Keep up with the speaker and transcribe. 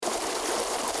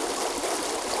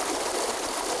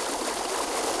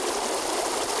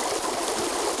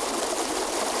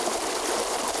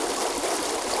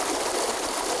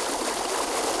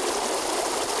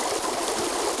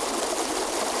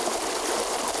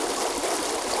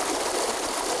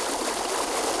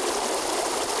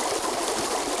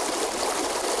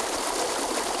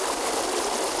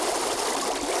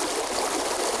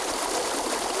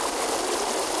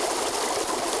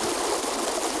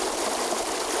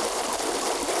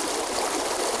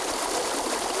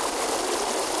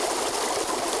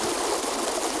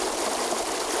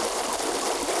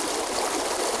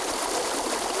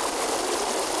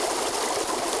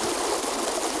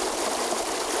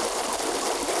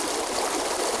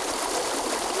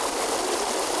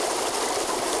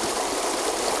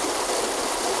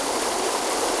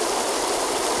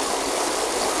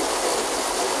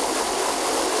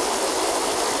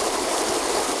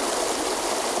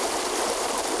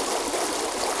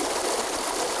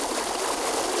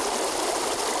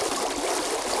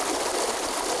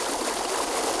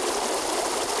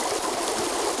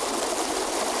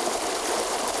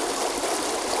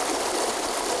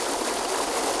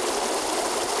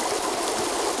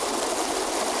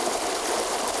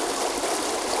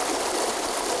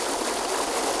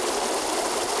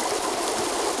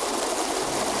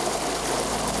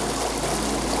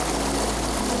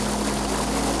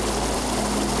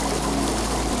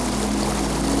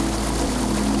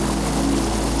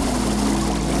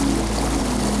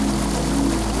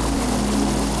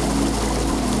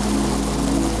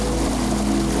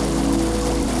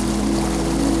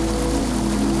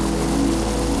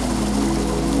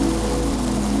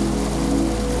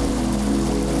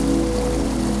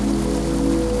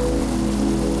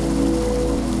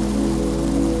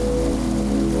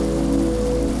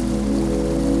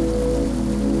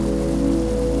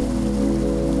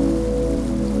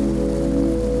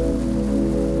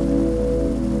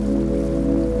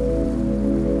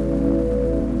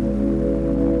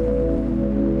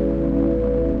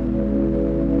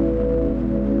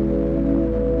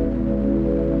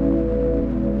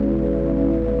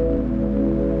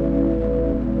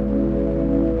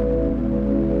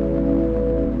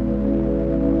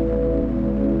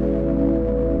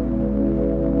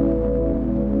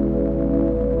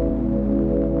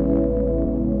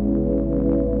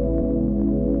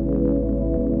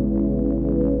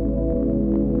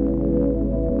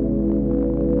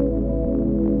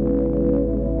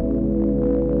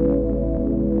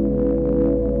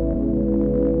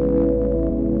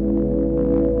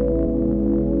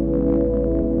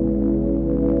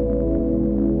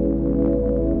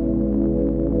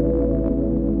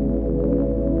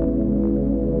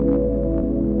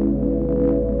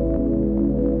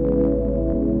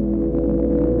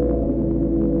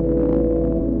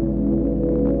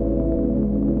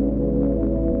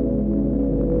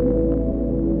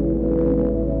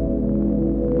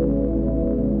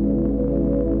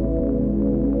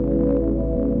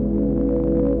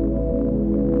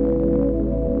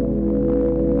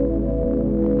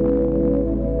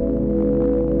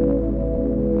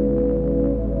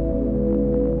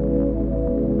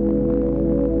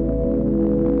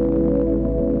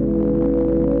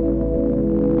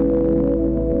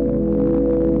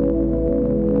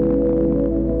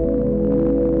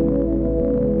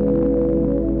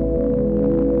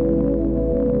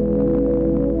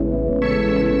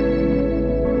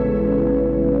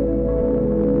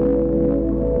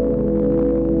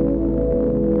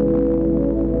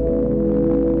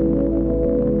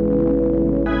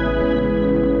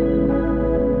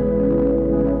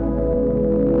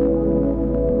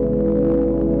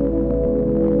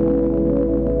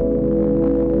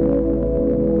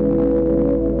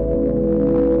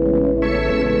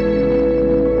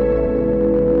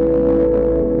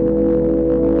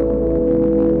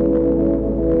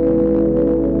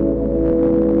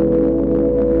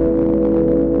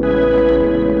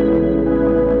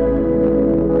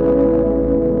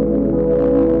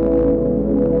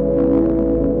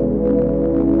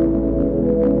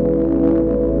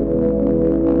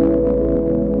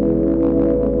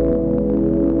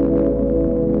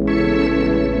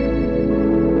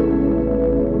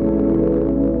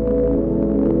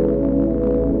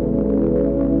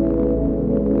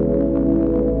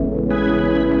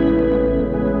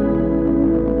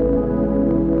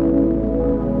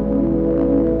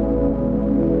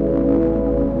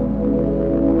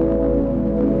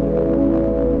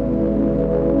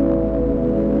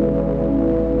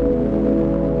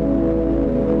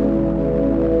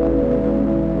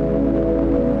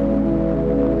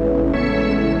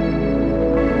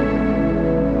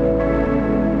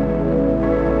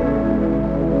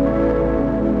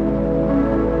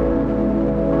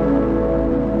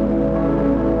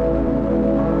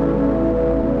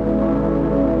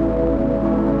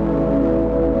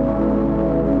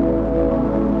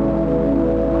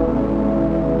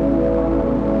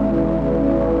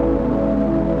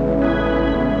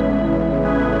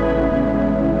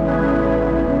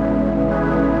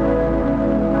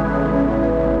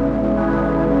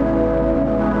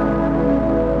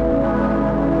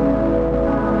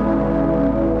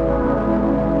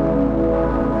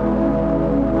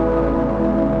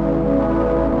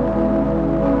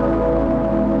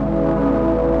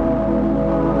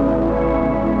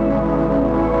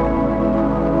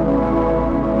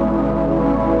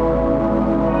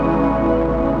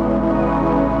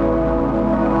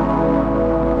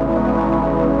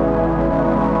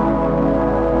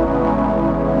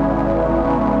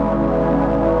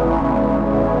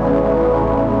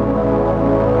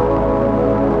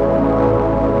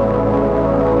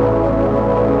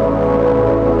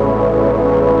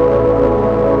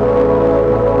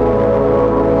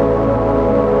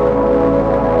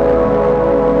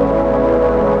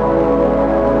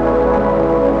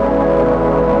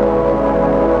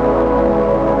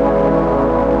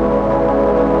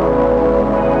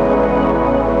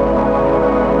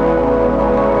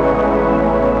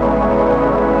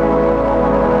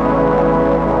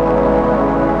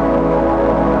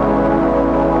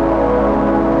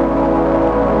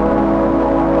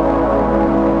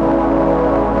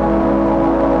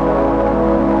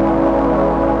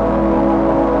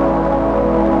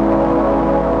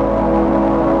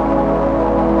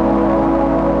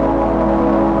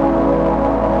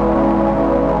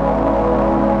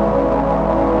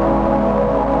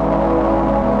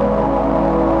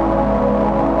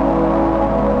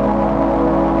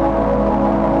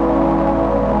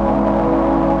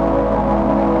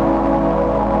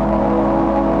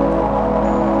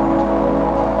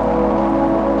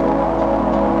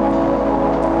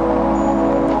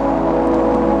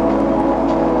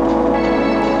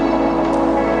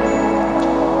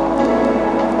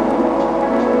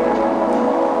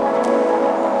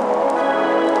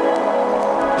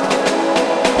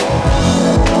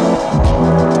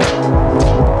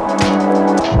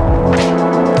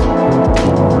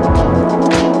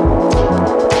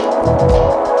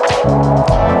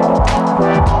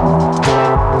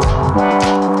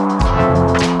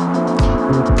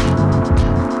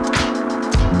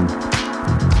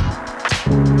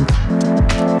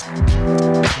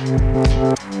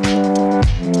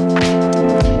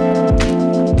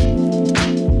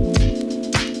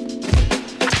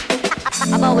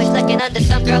always looking under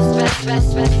some girl's dress.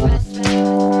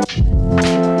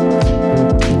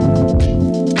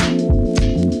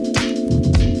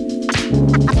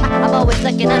 I'm always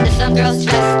looking under some girl's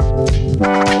dress.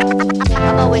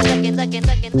 I'm always looking. We're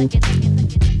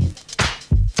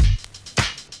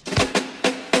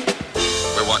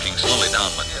walking slowly down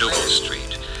McDougal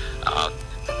Street.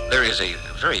 There is a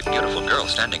very beautiful girl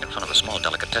standing in front of a small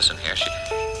delicatessen here.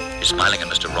 She's smiling at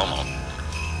Mr. Romo.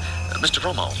 Mr.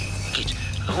 Romo, Pete,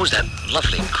 who's that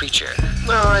lovely creature?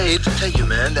 Well, I hate to tell you,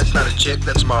 man, that's not a chick,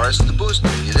 that's Morris the booster,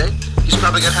 you dig? He's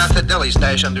probably got half that deli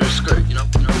stash under his skirt, you know?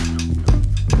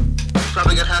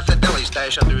 Probably got half that deli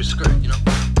stash under his skirt, you know?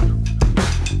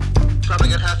 Probably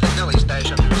got half that deli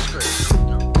stash under his skirt, you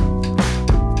know?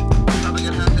 Probably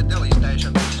got half that deli stash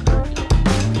under his skirt, you know?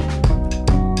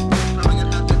 Probably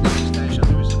got half that deli stash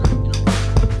under his skirt, you know?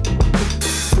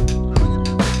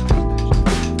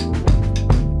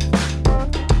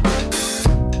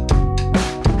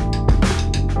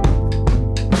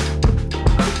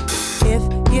 If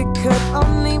you could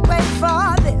only wait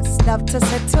for this love to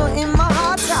settle in my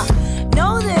heart, I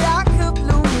know that I could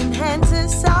bloom in hands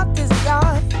as soft as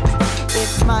yours.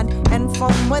 If mud and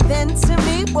foam were then to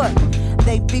me, would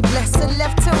they be blessed and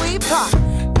left to weep? I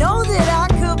know that I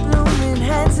could bloom in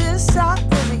hands as soft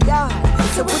as yours.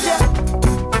 So would you?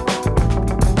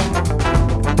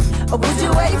 Or would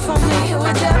you wait for me?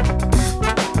 Would you?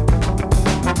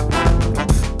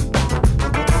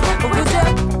 Or would you?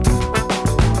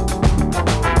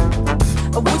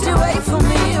 Or would you wait for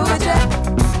me? Would you?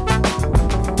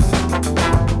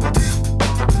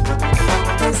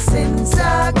 This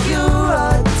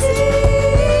insecurity,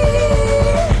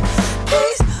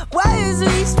 please, why is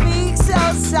we speak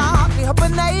so softly?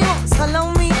 Hoping they won't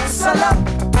swallow me, swallow.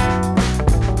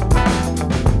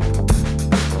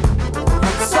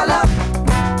 Swallow.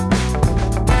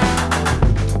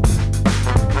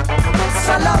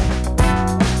 Swallow.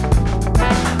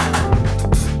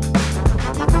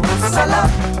 Swallow.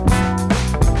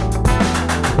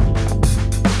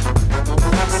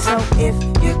 So if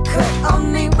you could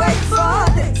only wait for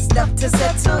this love to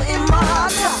settle in my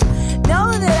heart, I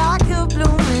know that I could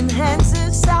bloom in hands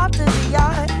as soft as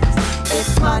yours.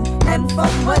 If mud and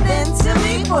foam were then to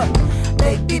me, would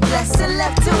they be blessed and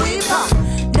left to weep? I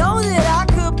know that I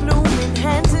could bloom in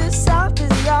hands as soft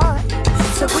as yours.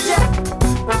 So would you?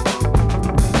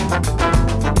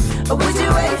 Or would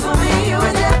you wait for me?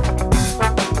 Would you?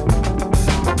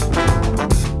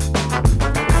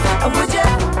 Or would you?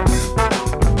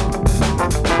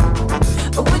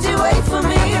 Or would you wait for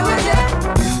me? Would you?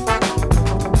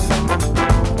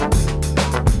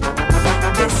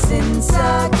 This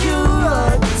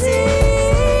insecurity,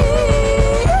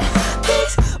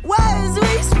 please, why is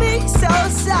we speak so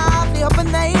softly?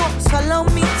 Hoping they won't swallow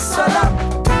me, swallow.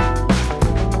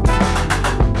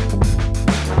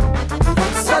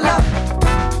 Swallow.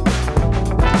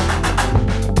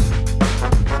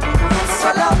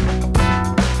 Swallow.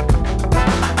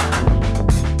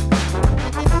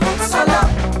 Swallow.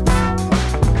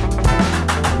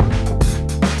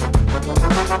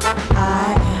 I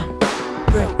am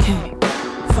breaking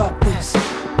for this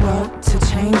world to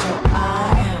change. Oh, I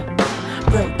am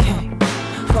breaking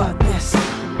for this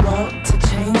world to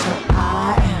change. Oh, I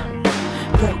am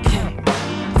breaking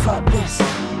for this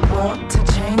world to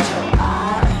change. Oh, I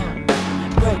am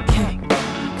breaking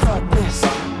for this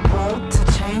world to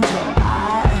change. Oh, I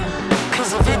am.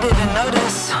 'Cause if you didn't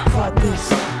notice, for this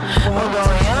world to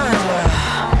change.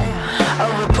 I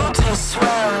will put you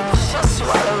swell, just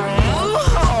swallow you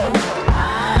whole.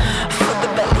 For the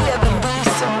belly of the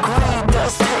beast and greed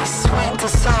does taste sweet to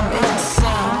some, it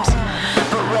seems.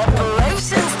 But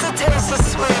reparations to taste the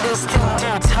sweetest in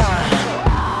due time.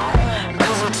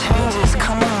 'Cause a change is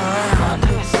coming around.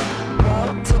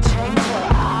 To change what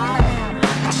I am.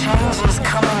 Change is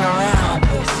coming around.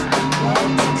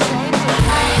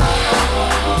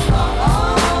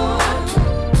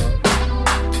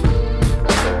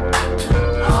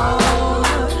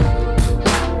 Oh,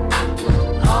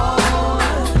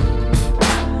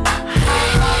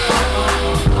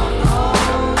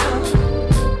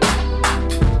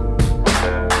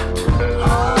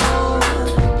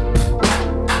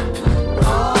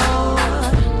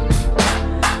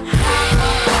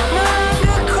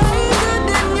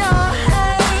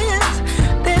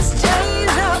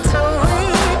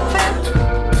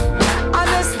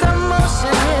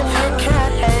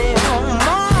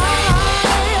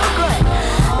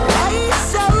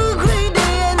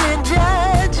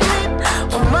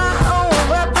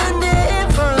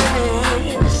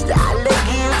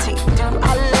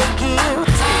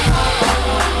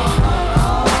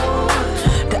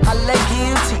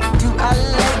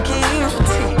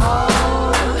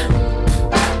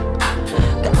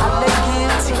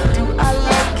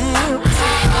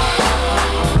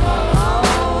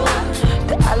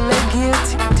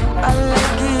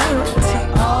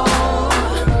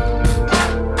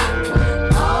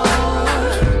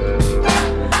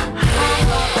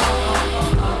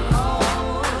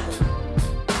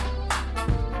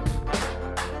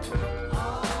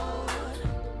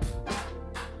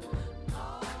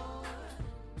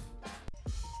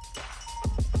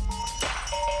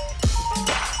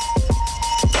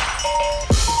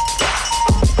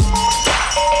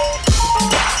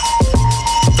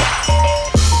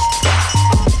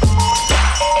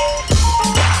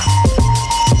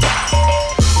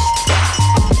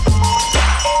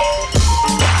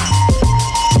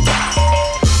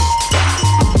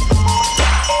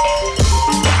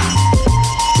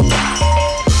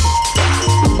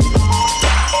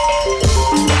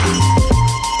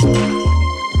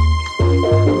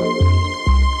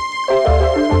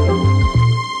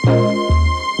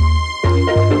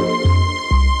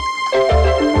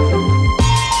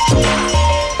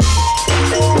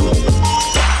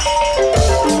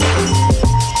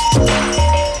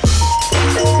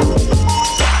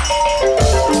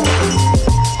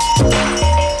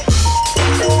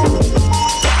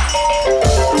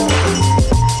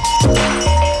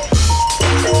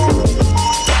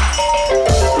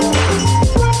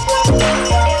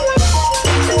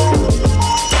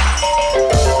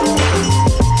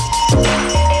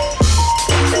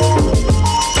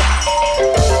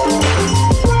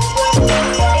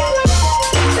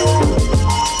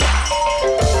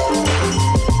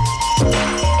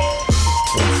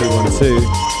 2.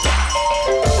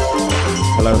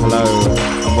 Hello, hello,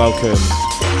 and welcome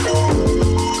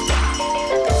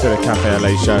to the Cafe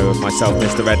LA show of myself,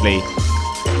 Mr. Redley.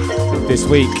 This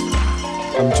week,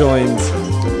 I'm joined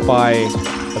by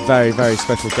a very, very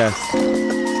special guest.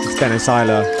 It's Dennis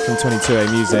Ayler from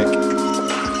 22A Music.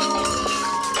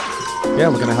 Yeah,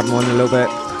 we're going to have him on in a little bit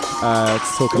to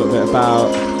talk a little bit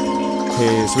about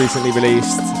his recently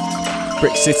released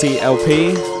Brick City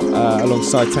LP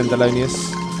alongside Tenderlonious,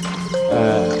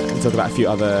 and talk about a few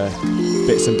other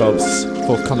bits and bobs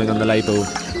forthcoming on the label.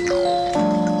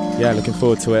 Yeah, looking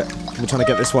forward to it. We're trying to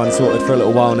get this one sorted for a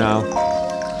little while now,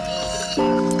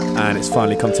 and it's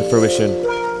finally come to fruition.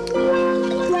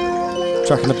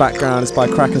 Track in the background is by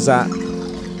Crackerzat.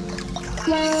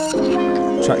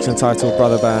 Track's entitled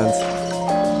Brother Band.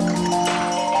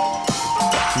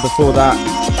 And before that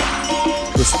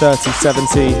was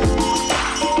 3070.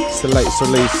 It's the latest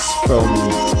release from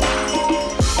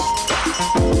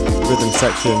Rhythm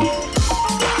Section.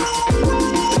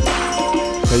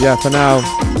 So yeah, for now,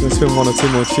 I'm going to spin one or two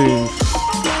more tunes.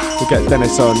 We'll get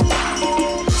Dennis on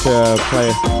to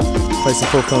play some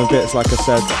forthcoming bits, like I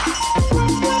said.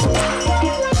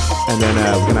 And then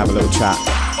we're going to have a little chat.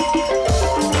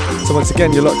 So once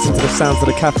again, you're locked into the sounds of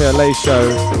the Cafe LA show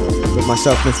with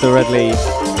myself, Mr. Redley,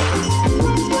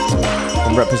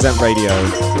 on Represent Radio.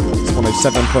 It's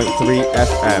 107.3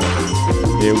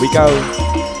 FM. Here we go.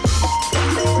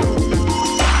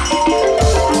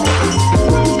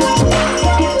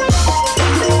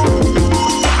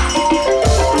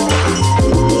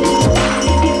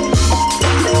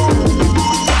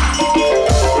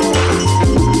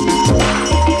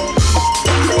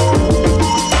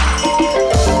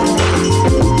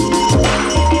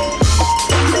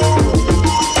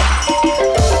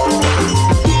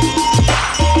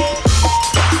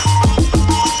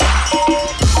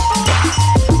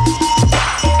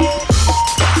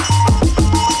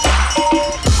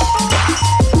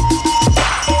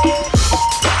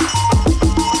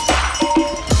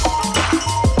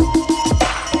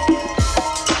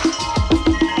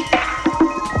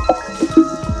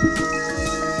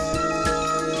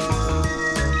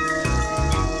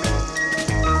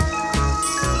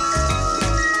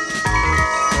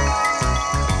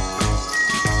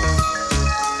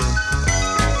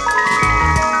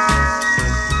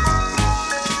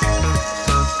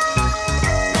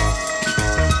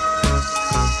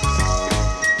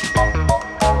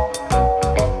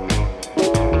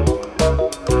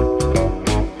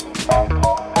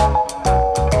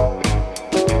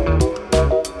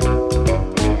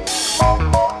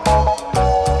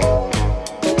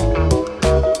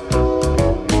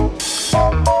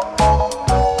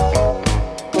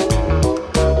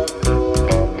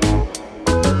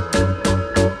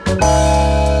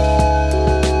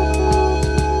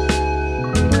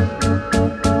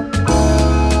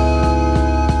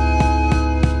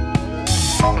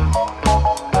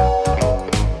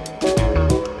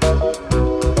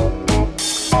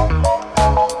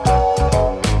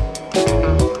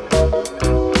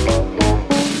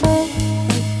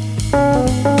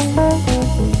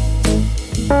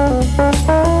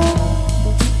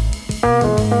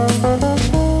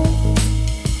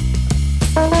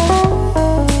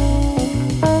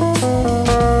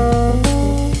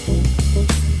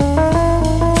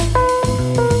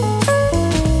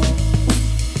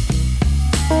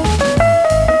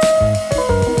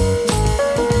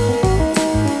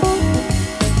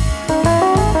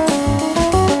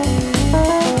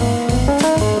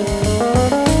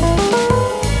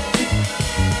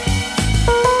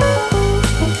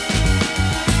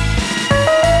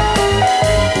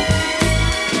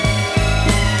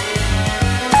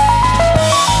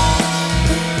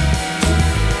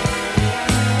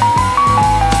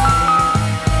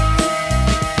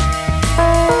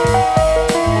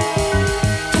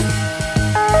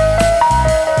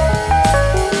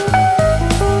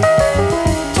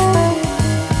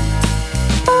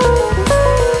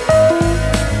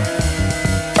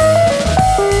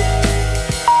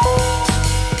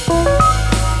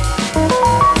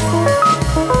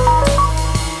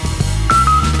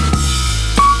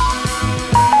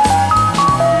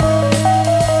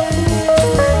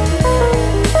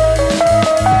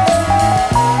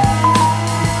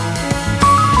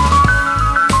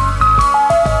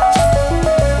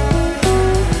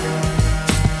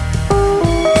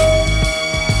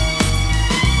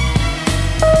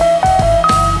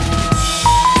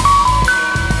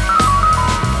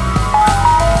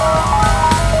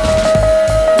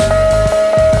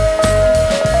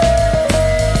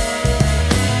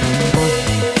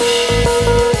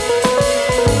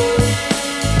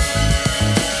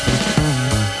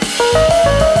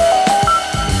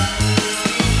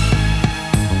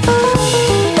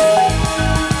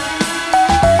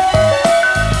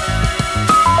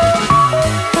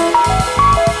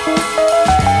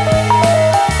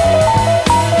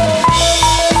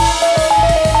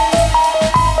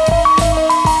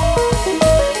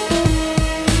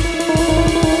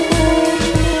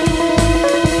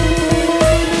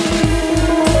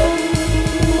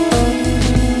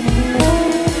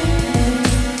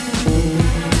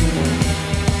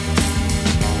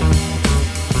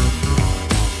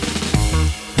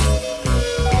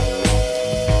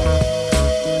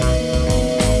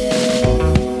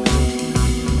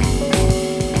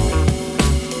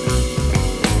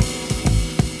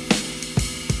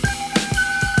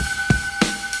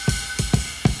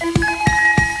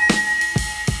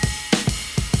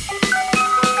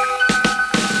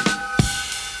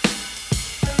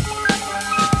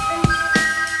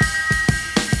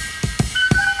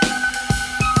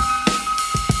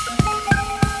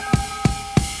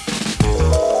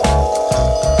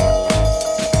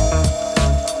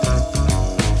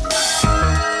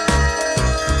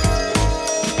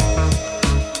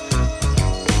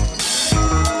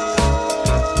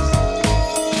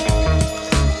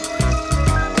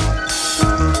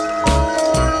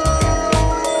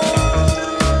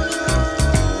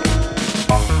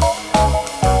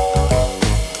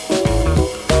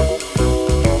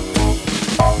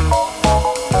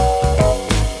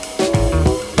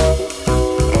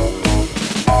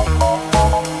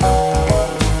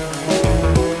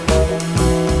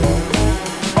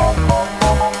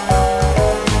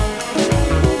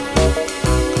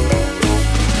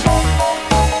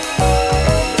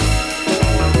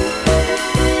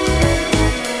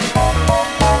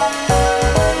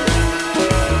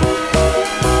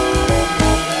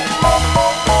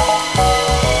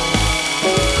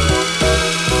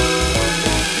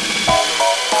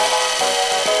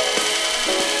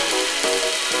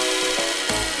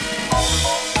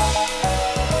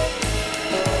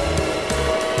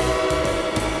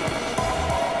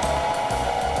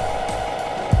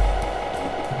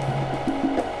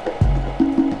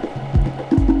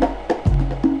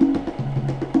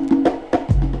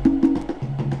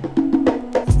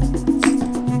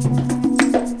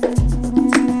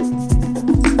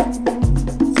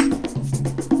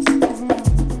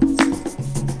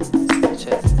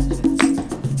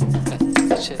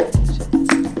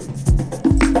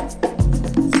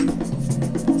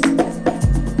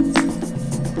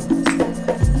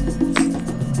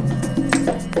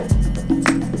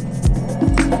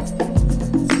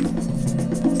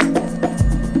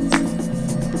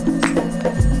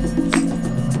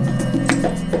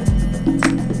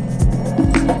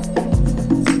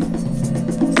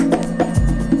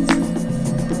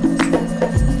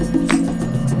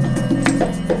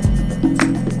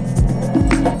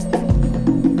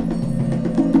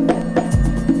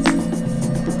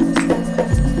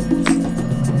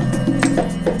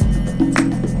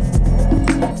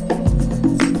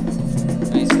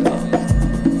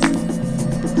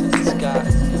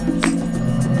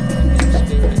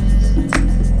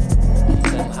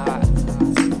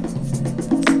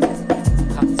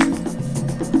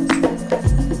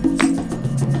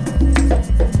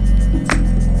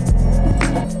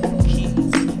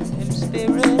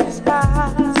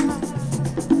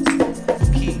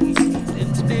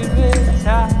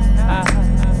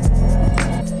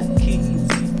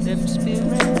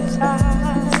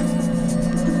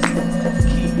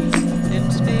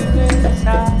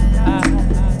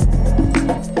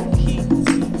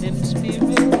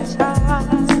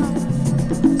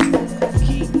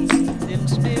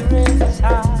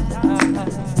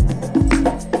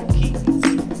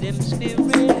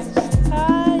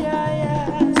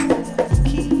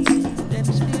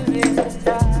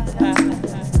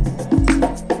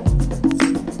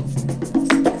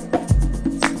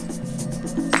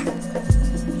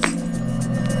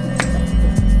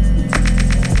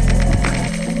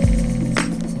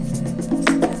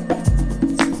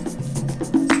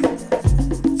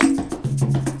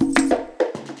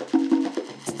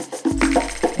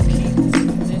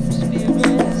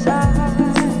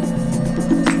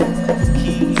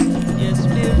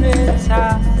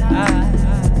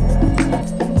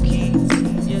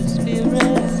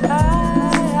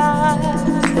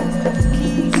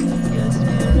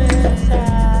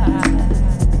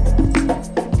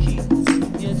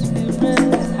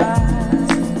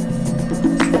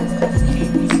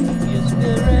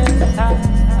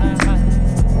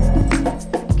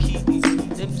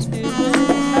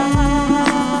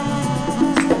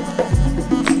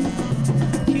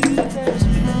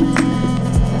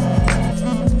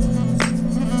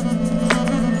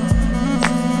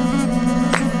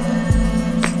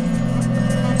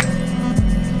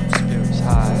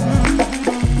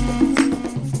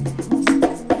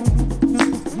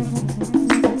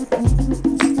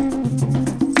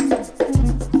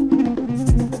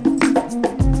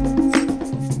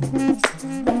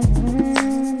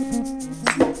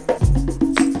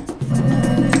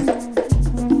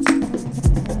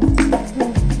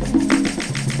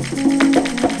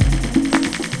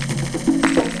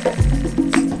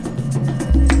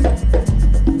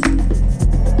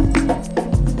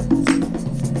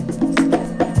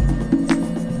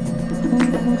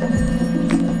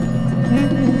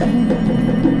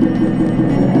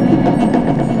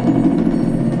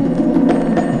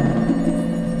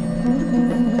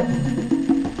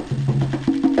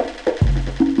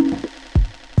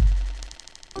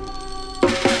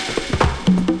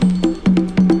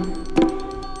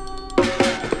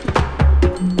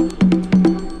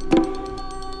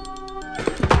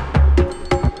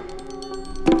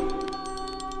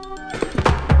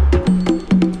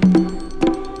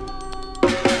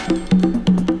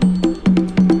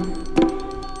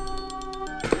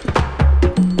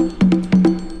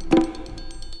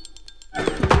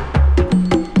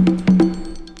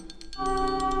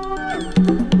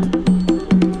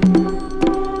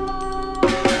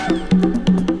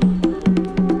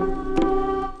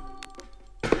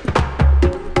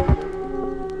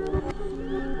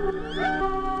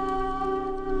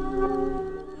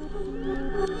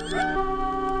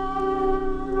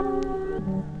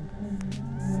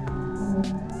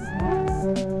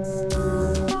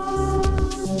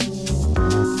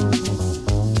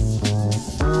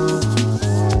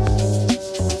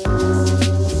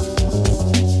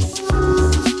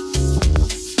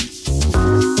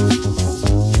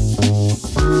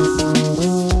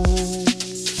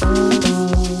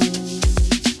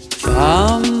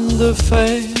 de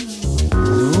fer,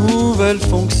 nouvelle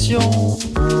fonction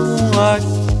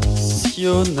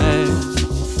actionnaire.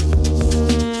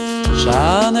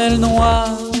 Chanel noir,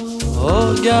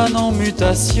 organe en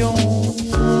mutation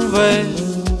vers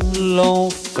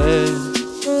l'enfer.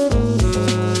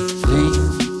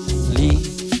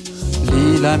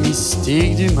 Lis la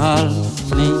mystique du mal.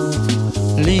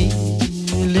 Lis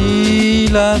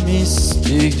la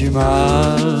mystique du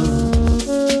mal.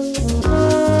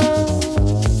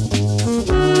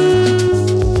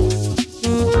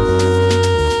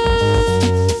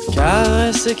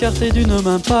 Caresse écartée d'une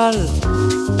main pâle,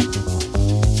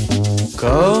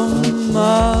 comme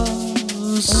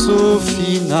assaut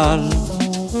final.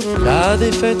 La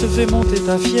défaite fait monter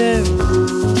ta fièvre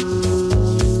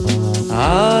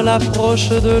à l'approche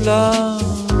de la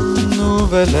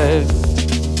nouvelle ère.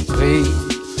 Brille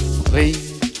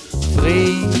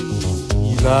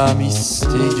la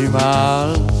mystique du mal.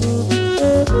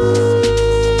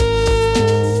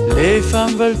 Les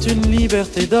femmes veulent une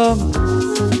liberté d'homme.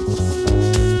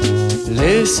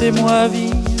 Laissez-moi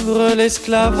vivre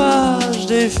l'esclavage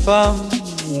des femmes,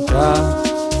 car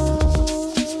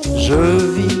je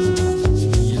vis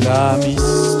la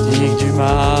mystique du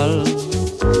mal.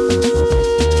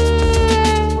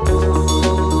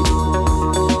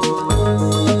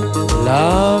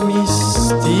 La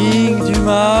mystique du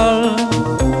mal.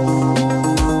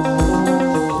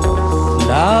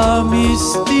 La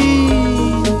mystique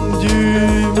du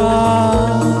mal.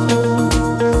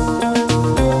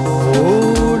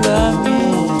 Oh, la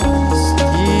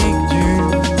mystique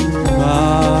du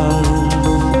mal.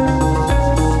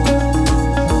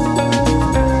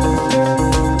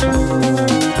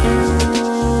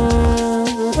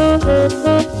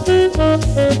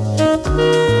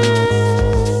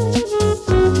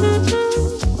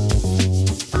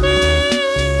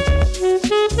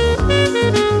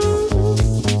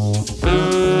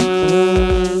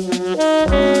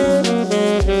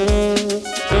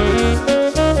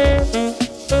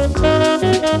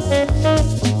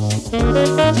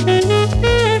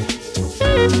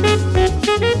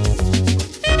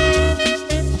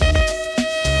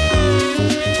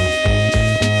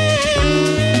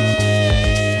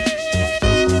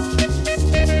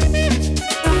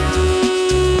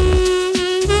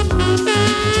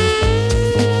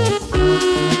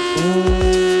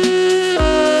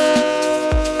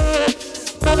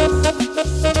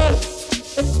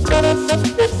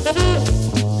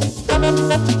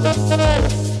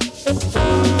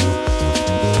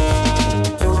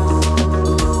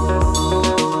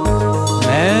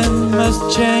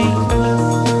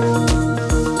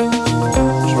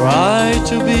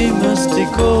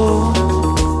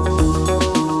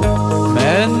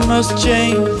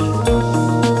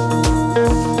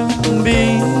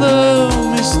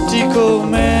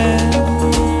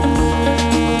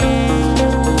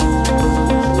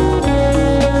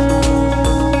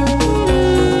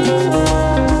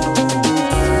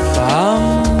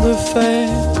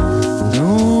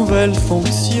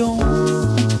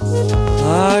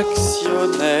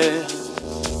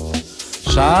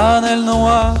 Chanel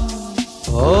noir,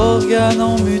 organe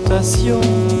en mutation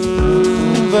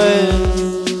vers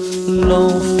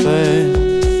l'enfer.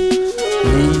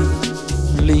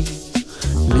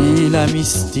 Lis la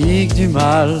mystique du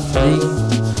mal.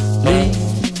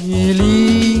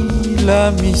 Lis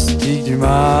la mystique du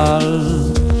mal.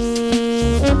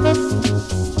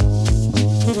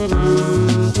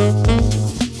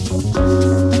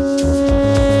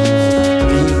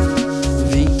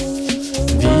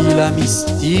 Vis la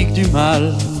mystique du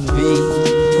mal.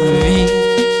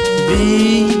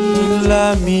 Vis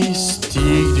la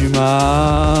mystique du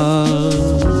mal.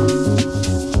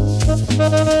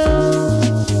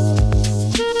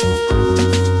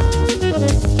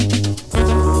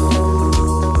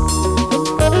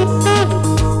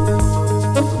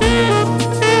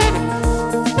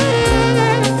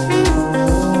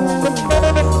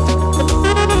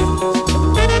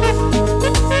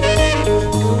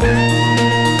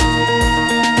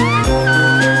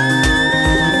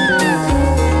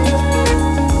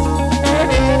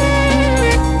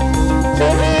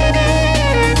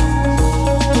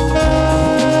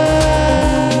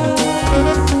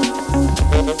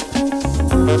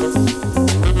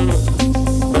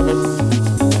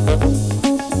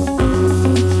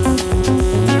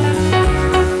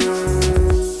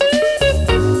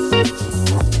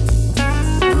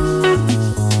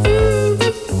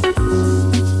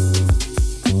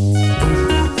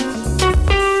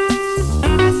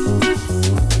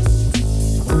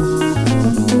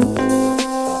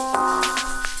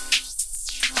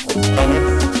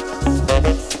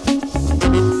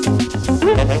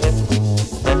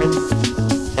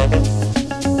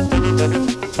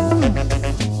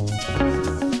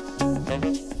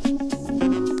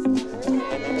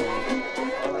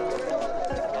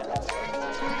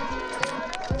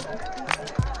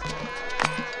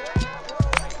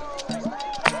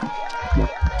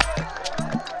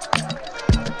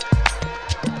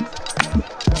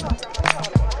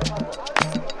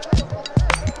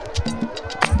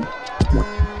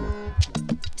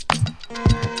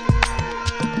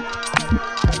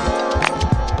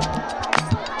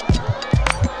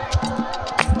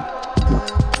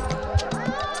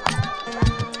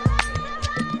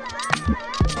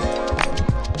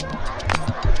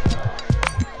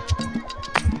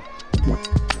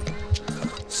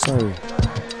 So,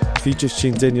 if you just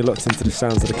tuned in, you're locked into the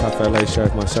sounds of the Cafe Lait show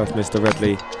with myself, Mr.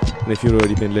 Redley. And if you've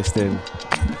already been listening,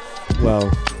 well,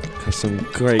 have some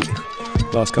great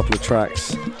last couple of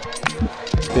tracks.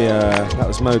 That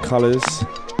was Kolours.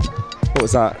 What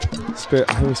was that?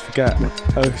 Spirit. I always forget.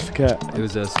 It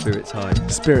was Spirits High.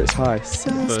 Spirits High. First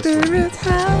one was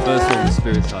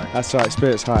Spirits High. That's right,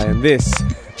 Spirits High. And this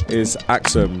is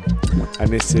Axum, and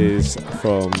this is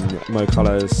from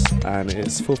Kolours, and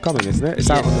it's forthcoming, isn't it? It's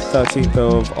out on the 13th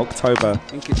of October. I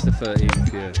think it's the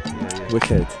 13th, yeah.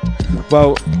 Wicked.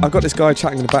 Well, I've got this guy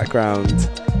chatting in the background,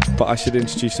 but I should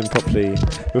introduce him properly.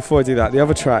 Before I do that, the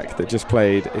other track that just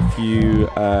played, if you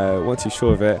weren't too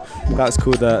sure of it, that's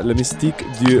called Le Mystique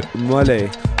du Mâle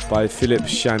by Philippe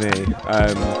Chany.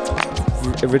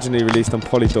 Originally released on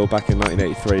Polydor back in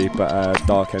 1983, but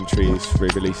Dark Entries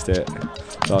re-released it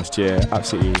last year.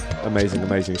 Absolutely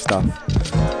amazing stuff.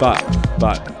 But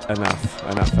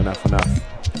enough.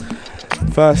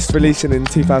 First releasing in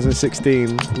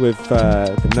 2016 with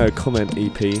the No Comment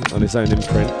EP on his own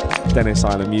imprint, Dennis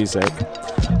Ayler Music,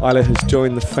 Ayler has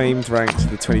joined the famed ranks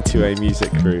of the 22A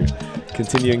music crew,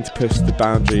 continuing to push the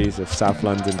boundaries of South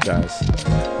London jazz.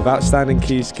 With outstanding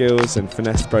key skills and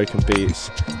finessed broken beats,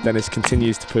 Dennis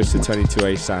continues to push the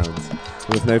 22A sound. And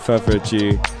with no further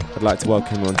ado, I'd like to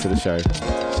welcome him onto the show.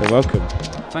 So welcome.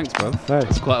 Thanks, bro. No.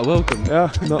 It's quite a welcome.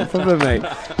 Yeah, not a problem, mate.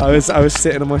 I was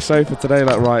sitting on my sofa today,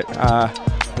 like, right,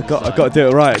 I've got to do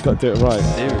it right.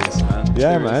 Serious, man.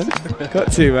 Yeah, Serious. man.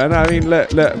 Got to, man. I mean, look,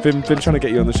 been trying to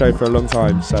get you on the show for a long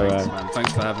time, so Thanks, man.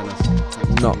 Thanks for having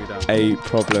us. not a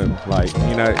problem. Like,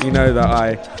 you know that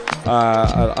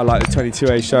I like the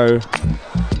 22A show.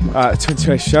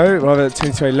 22A show, rather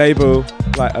 22A label,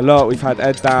 like a lot. We've had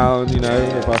Ed down, with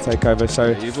our takeover.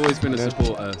 So yeah, you've always been a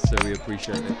supporter, so we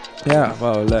appreciate it. Yeah,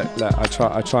 well, look,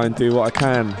 I try and do what I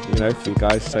can, for you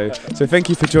guys. So thank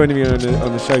you for joining me on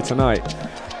the show tonight.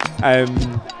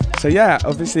 So yeah,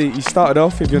 obviously you started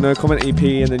off with your No Comment EP,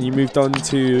 and then you moved on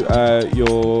to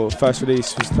your first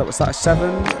release. Was that a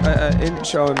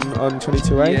 7-inch on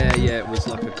 22A? Yeah, it was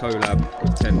like a collab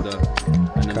with Tender,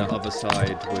 and then the other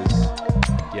side was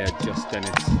just Dennis.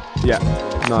 Yeah,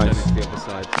 nice. Dennis, the other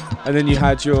side. And then you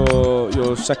had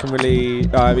your second release.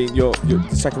 Your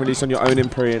second release on your own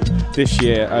imprint this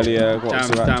year earlier.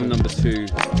 Damn number 2.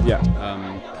 Yeah.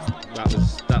 That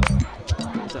was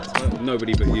title?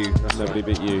 Nobody But You. That's Nobody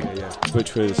right. But You. Yeah.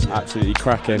 Which was absolutely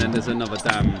cracking. And then there's another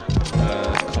Damn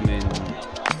coming.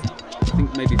 I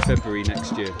think maybe February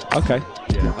next year. Okay.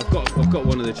 Yeah. I've got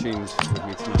one of the tunes with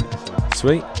me tonight. So.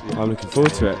 Sweet. Yeah. I'm looking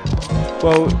forward to it.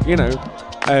 Well,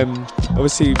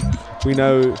 obviously we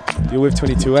know you're with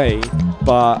 22A,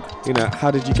 but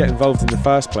how did you get involved in the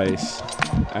first place?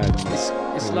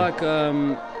 It's like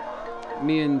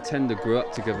me and Tender grew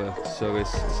up together, so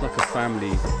it's like a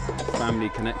family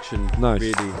connection. Nice.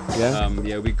 Really.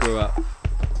 Yeah. We grew up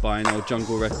buying old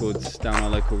Jungle records down our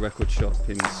local record shop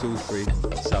in Salisbury,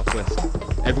 Southwest.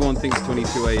 Everyone thinks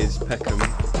 22A is Peckham,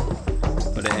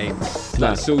 but it ain't. It's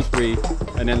like Salisbury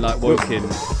and then like Woking.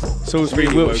 Salisbury,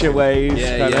 really Wiltshire ways.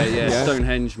 Yeah.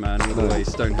 Stonehenge, man, all the way.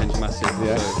 Stonehenge massive.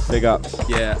 Yeah. So, big ups.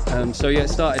 Yeah. It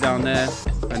started down there,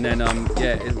 and then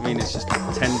it's just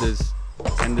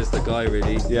Tender's the guy,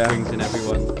 really. Yeah. He brings in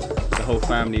everyone. The whole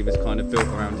family was kind of built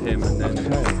around him, and then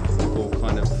we've all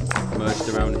kind of merged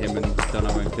around him and done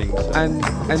our own thing. So. And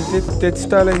did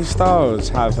Sterling Styles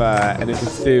have anything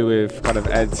to do with kind of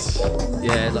Ed's?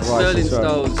 Yeah, like Sterling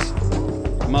Styles,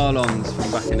 Marlon's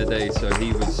from back in the day, so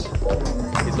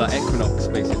he's like Equinox,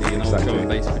 basically, an old drum and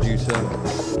bass producer.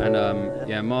 And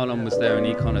Marlon was there, and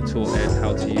he kind of taught Ed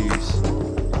how to use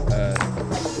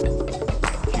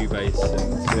Cubase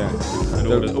and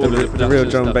all the real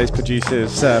drum and bass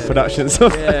producers production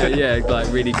stuff. Yeah,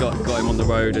 like really got him on the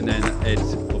road, and then Ed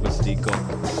obviously got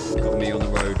me on the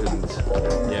road, and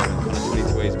kind of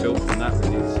 22A is built from that,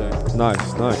 really. So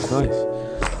Nice.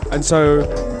 And so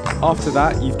after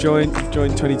that, you've joined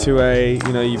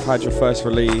 22A. You've had your first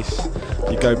release.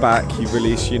 You go back, you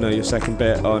release, your second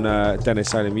bit on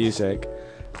Dennis Ayler Music,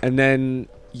 and then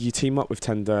you team up with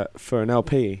Tender for an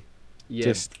LP.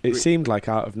 Yeah, it seemed like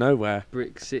out of nowhere.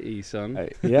 Brick City, son.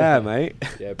 Yeah, mate.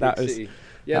 Yeah, Brick City.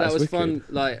 Yeah, that was fun.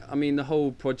 Like, I mean, the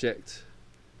whole project,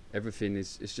 everything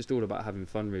it's just all about having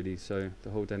fun, really. So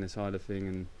the whole Dennis Ayler thing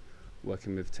and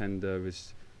working with Tender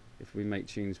is, if we make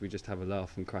tunes, we just have a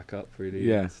laugh and crack up, really.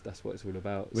 Yeah, that's what it's all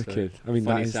about. Wicked. So, I mean,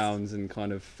 funny sounds and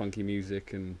kind of funky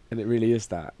music, and it really is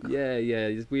that.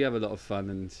 Yeah. We have a lot of fun,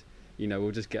 and we'll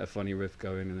just get a funny riff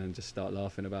going and then just start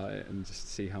laughing about it and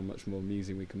just see how much more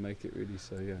amusing we can make it, really.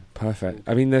 So yeah. Perfect.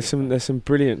 I mean, there's some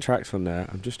brilliant tracks on there.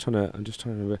 I'm just trying to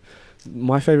remember.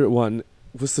 My favourite one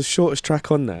was the shortest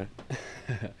track on there.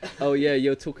 Oh yeah,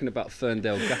 you're talking about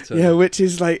Ferndale Gatto. Yeah, which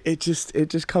is like it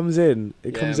just comes in.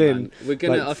 It comes in. We're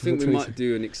gonna. Like, I think we might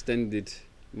do an extended.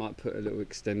 Might put a little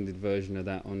extended version of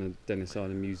that on a Dennis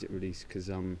Island music release, because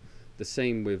the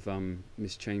same with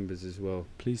Miss Chambers as well.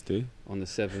 Please do. On the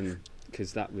 7,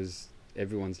 because that was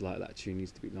everyone's like that tune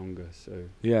needs to be longer. So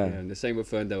yeah, and the same with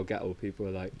Ferndale Gatto. People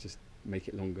are like just make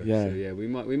it longer. Yeah. So yeah, we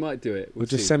might do it. We'll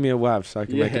just send me a WAV so I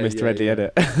can make a Mr. Redley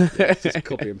edit. Just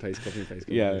copy and paste.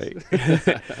 Yeah.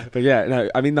 But yeah, no,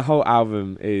 I mean the whole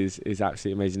album is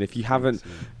absolutely amazing. If you haven't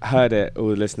heard it, all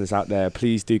the listeners out there,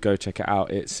 please do go check it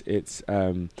out. It's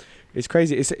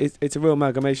crazy. It's a real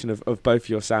amalgamation of both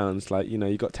your sounds. Like, you know,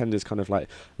 you got Tender's kind of like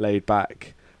laid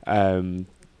back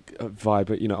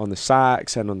vibe, you know, on the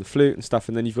sax and on the flute and stuff,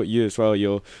 and then you've got you as well.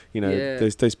 You're, you know,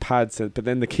 those pads, but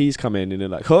then the keys come in and you're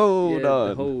like, hold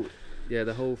on.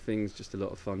 The whole thing's just a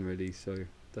lot of fun, really. So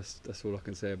that's all I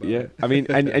can say about it. Yeah, I mean,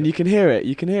 and you can hear it.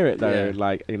 You can hear it though. Yeah.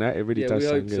 Like, you know, it really does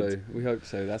sound good. We hope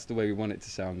so. That's the way we want it to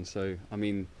sound. So I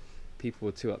mean, people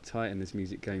are too uptight in this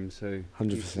music game, so 100%. We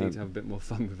just need to have a bit more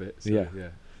fun with it. So, yeah,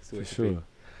 that's the way for sure.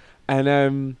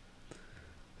 And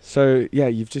so yeah,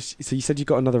 you said you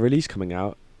got another release coming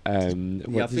out. I think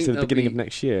the beginning of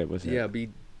next year, was it? Yeah, it'll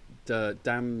be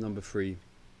Damn number 3,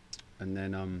 and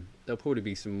then there'll probably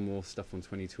be some more stuff on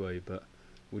 22A, but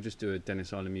we'll just do a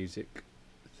Dennis Island music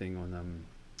thing on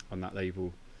that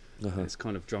label. It's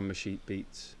kind of drum machine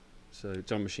beats, so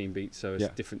it's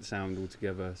a different sound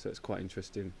altogether. So it's quite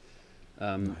interesting.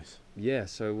 Nice. Yeah,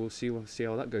 so we'll see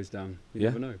how that goes down. You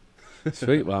never know.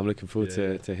 Sweet. Well, I'm looking forward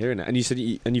to hearing it. And you said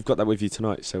you've got that with you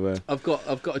tonight. So I've got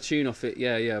a tune off it.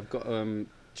 Yeah. I've got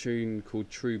tune called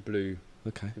True Blue.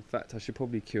 Okay. In fact, I should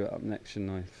probably queue it up next, shouldn't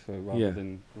I? Rather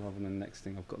than the next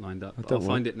thing I've got lined up. I'll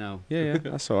find it now. Yeah,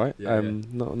 that's all right.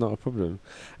 Not a problem.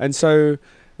 And so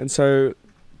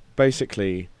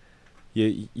basically,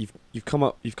 you've come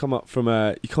up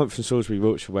from Salisbury,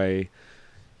 Wiltshire way.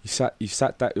 You've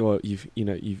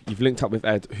linked up with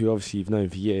Ed, who obviously you've known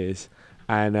for years,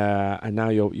 and now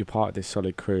you're part of this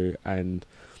solid crew, and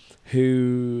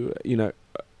who, you know,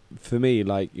 for me,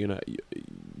 like, you know,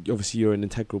 obviously you're an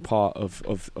integral part of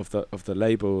the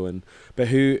label, but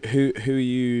who are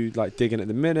you like digging at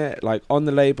the minute, like on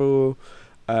the label,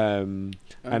 and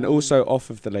also off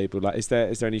of the label? Like, is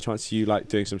there any chance of you like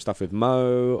doing some stuff with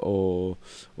Mo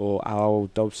or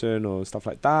Al Dobson or stuff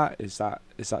like that? Is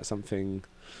that something?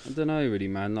 I don't know really,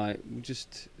 man. Like, we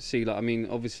just see, like, I mean,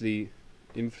 obviously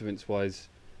influence wise,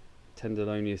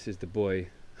 Tenderlonious is the boy.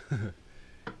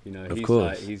 You know, he's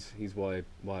like, he's why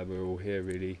we're all here,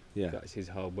 really. Yeah, that's his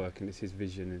hard work and it's his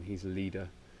vision, and he's a leader.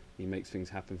 He makes things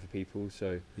happen for people,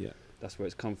 so that's where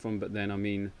it's come from. But then, I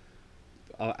mean,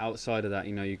 outside of that,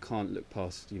 you know, you can't look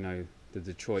past, you know, the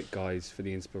Detroit guys for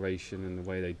the inspiration and the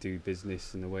way they do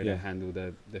business and the way they handle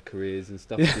their careers and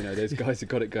stuff. You know, those guys have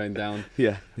got it going down.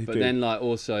 But then, like,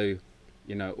 also,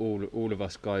 you know, all of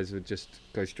us guys would just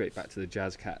go straight back to the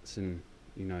Jazz Cats and,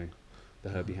 you know, the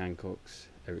Herbie Hancocks,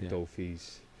 Eric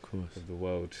Dolphys of the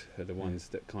world are the ones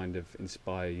that kind of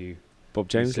inspire you. Bob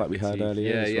James, like we heard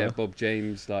earlier. Yeah, Bob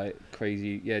James, like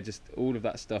crazy. Yeah, just all of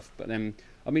that stuff. But then,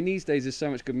 I mean, these days there's so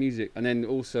much good music, and then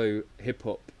also hip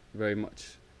hop, very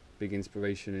much big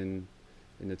inspiration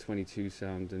in the 22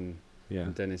 sound and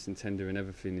Dennis and Tender and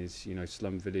everything is, you know,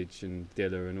 Slum Village and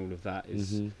Dilla and all of that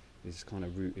is kind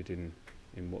of rooted in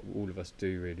what all of us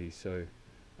do, really. So.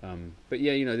 But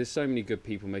yeah, you know, there's so many good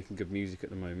people making good music at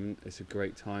the moment. It's a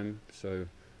great time, so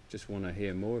just want to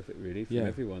hear more of it, really, from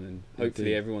everyone, and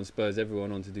hopefully everyone spurs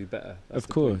everyone on to do better. That's of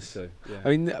course. Point, so, I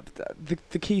mean,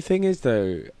 the key thing is,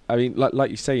 though, I mean, like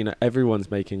you say, you know,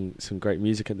 everyone's making some great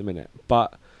music at the minute,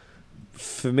 but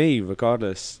for me,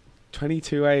 regardless,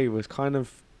 22A was kind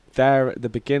of there at the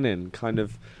beginning, kind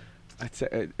of. I'd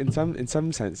say in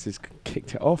some senses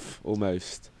kicked it off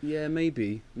almost. Yeah,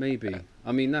 maybe.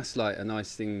 I mean, that's like a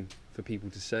nice thing for people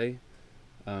to say,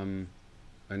 and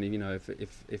you know,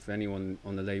 if anyone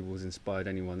on the label's inspired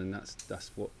anyone, then that's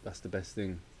the best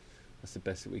thing. That's the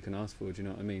best that we can ask for. Do you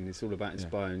know what I mean? It's all about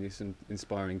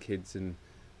inspiring kids, and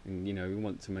you know, we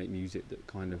want to make music that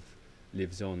kind of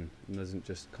lives on and doesn't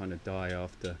just kind of die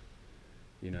after,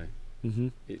 you know,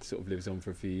 it sort of lives on for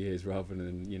a few years rather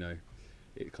than, you know,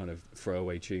 it kind of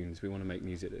throwaway tunes. We want to make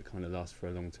music that kind of lasts for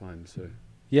a long time. So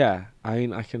yeah, I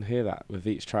mean, I can hear that with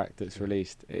each track that's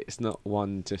released. It's not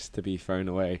one just to be thrown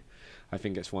away. I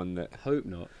think it's one that. Hope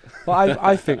not. Well,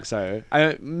 I think so.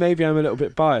 Maybe I'm a little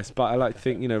bit biased, but I like to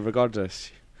think, you know,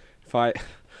 regardless,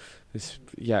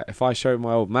 if I show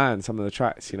my old man some of the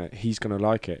tracks, you know, he's gonna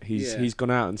like it. He's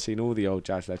gone out and seen all the old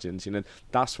jazz legends. You know,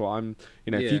 that's what I'm.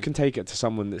 You know, if you can take it to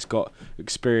someone that's got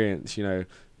experience, you know,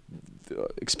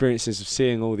 experiences of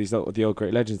seeing all the old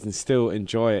great legends and still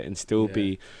enjoy it and still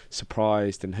be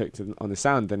surprised and hooked on the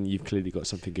sound, then you've clearly got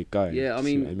something good going. Yeah, I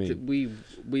mean,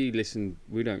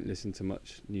 we don't listen to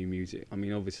much new music. I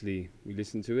mean, obviously we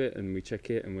listen to it and we check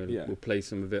it and we'll play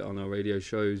some of it on our radio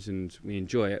shows and we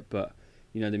enjoy it. But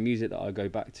you know, the music that I go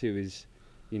back to is,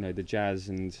 you know, the jazz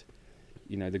and,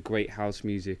 you know, the great house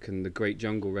music and the great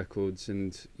jungle records,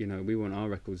 and you know, we want our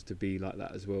records to be like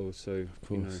that as well. So of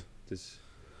course, that's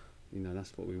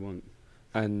what we want.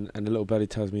 And a little birdie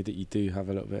tells me that you do have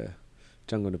a little bit of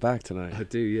jungle in the bag tonight. I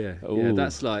do, yeah. Ooh. Yeah,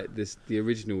 that's like the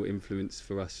original influence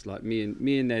for us. Like me and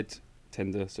Ned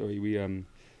Tender,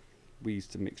 we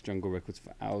used to mix jungle records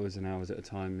for hours and hours at a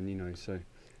time, and you know, so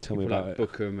tell me about like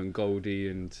Bookham and Goldie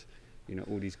and, you know,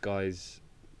 all these guys,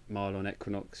 Mâle on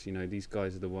Equinox, you know, these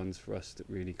guys are the ones for us that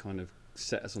really kind of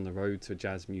set us on the road to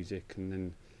jazz music. And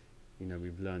then, you know,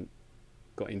 we've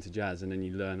got into jazz, and then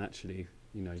you learn actually,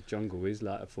 you know, jungle is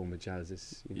like a form of jazz.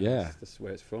 It's, you know, that's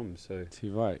where it's from. So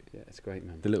you're right. Yeah, it's great,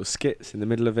 man. The little skits in the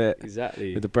middle of it,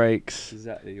 exactly, with the breaks,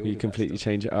 exactly. You completely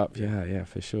change it up. Yeah,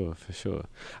 for sure.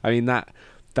 I mean that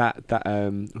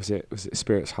was it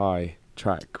Spirits High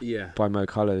track by Mo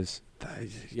Kolours.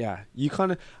 You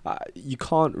kind of you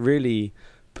can't really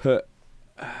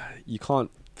you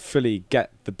can't fully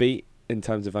get the beat in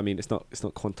terms of, I mean, it's not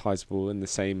quantizable in the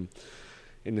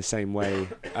same way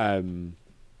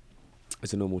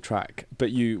as a normal track,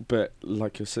 but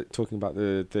like you're talking about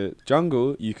the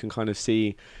jungle, you can kind of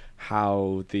see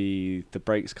how the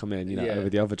breaks come in, you know, over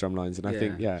the other drum lines, and I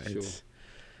think it's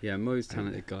Mo's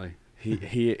talented guy.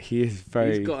 He is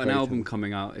very. He's got an album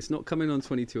coming out. It's not coming on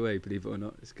 22A, believe it or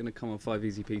not. It's going to come on 5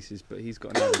 Easy Pieces, but he's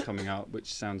got an album coming out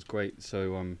which sounds great.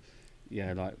 So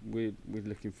like we're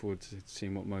looking forward to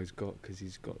seeing what Mo's got, because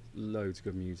he's got loads of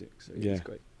good music. So he's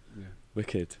great. Yeah,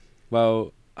 wicked.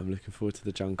 Well, I'm looking forward to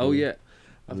the jungle. Oh yeah,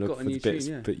 I'm looking for the bits,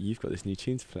 but you've got this new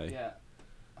tune to play. Yeah,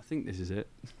 I think this is it.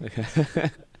 Okay.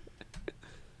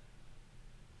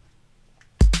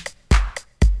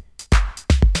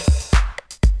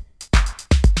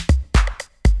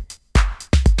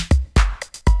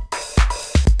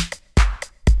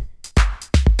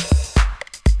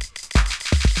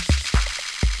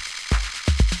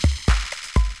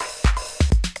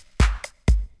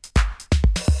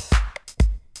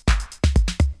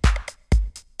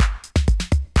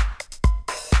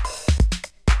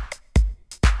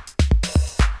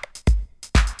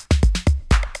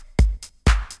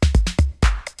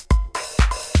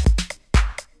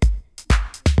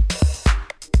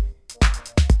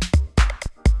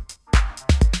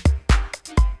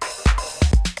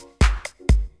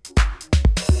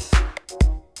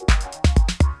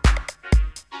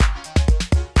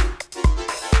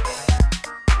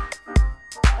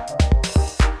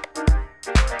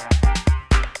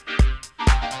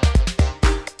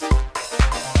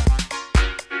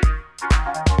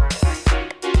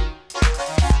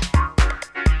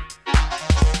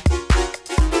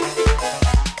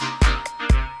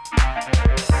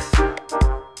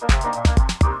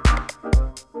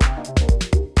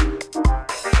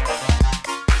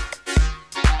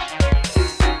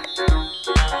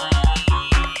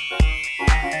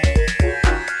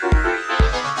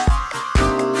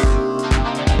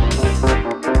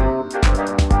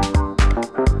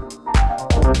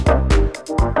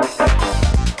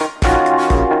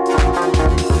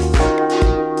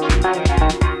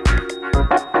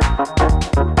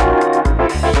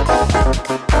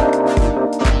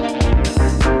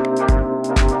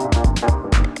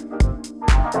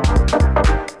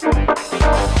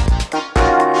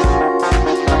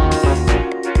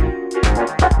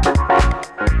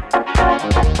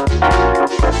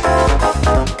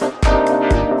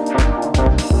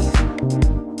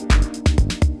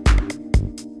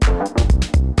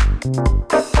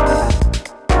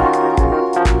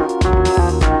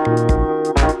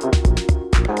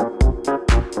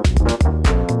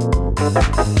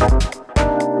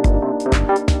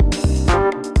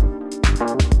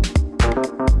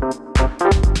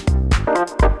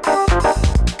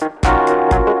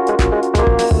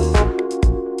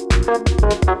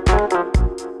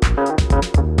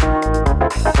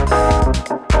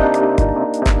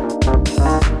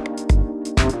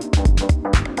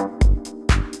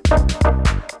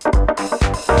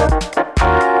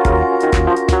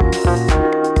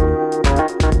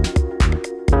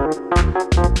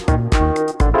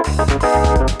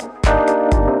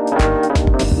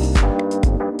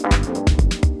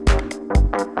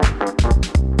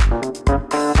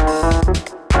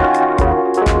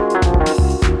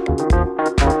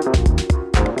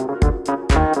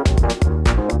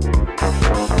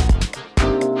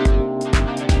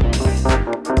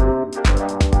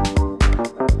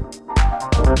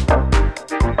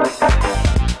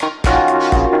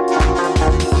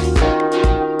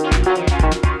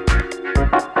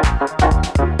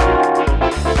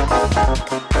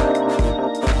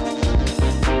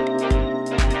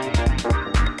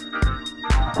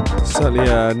 certainly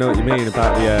know what you mean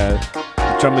about the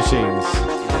drum machines.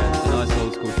 Yeah, a nice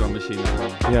old school drum machine as well.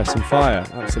 Yeah, some fire,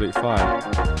 absolute fire.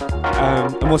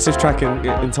 And what's this track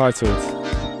entitled?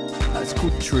 It's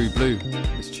called True Blue,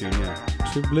 this tune, yeah.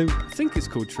 True Blue? I think it's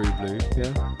called True Blue.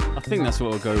 Yeah. I think that's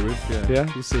what I'll go with, yeah.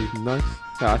 Yeah? We'll see. Nice.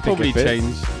 Yeah, I think probably it fits.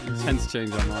 change. It tends to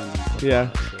change our mind. And stuff Yeah.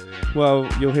 like that, so, yeah. Well,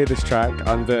 you'll hear this track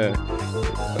under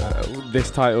this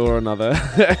title or another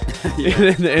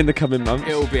in the coming months.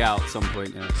 It'll be out at some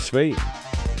point, yeah. Sweet.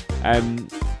 And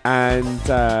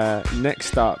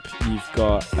next up, you've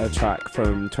got a track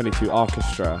from 22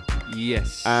 Orchestra.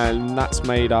 Yes. And that's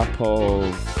made up of,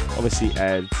 obviously,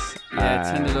 Ed.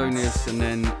 Yeah, Tenderlonious, and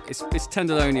then it's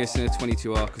Tenderlonious and a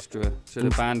 22 Orchestra. So the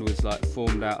band was like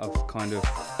formed out of kind of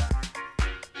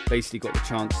basically got the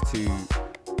chance to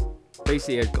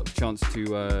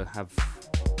have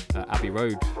Abbey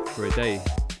Road for a day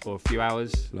or a few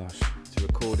hours Lush. to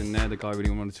record in there. The guy really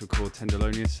wanted to record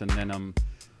Tenderlonious, and then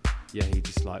he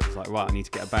just was like, right, I need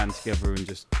to get a band together, and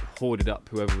just hoarded up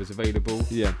whoever was available.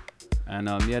 Yeah. And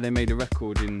they made a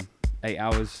record in 8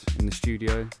 hours in the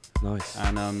studio. Nice.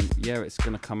 And it's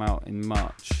going to come out in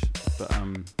March. But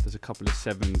there's a couple of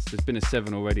 7s. There's been a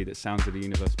 7 already that Sounds of the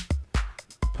Universe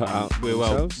put out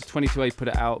themselves. 22A put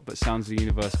it out, but Sounds of the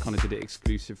Universe kind of did it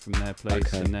exclusive from their place.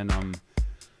 Okay. And then and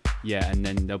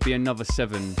then there'll be another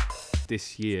 7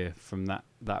 this year from that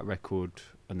record,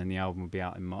 and then the album will be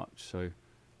out in March. So,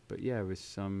 but yeah,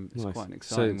 it's nice. quite an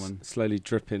exciting so one. Slowly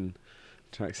dripping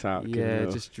tracks out. Yeah,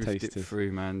 just drift it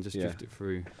through, man. Just Yeah. drift it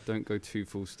through. Don't go too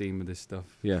full steam with this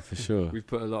stuff. Yeah, for sure. We've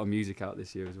put a lot of music out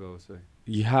this year as well, so.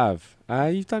 You have.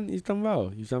 You've done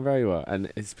well. You've done very well,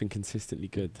 and it's been consistently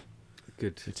good.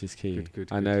 Good. Which is key. Good.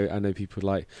 I know people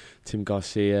like Tim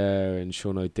Garcia and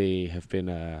Sean O'D have been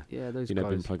those been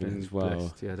guys plugging been it as well.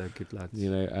 blessed. Yeah, they're good lads.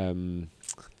 The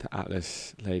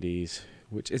Atlas ladies,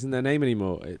 which isn't their name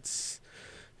anymore. It's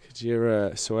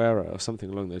Kajira Soera or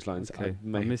something along those lines. Okay. I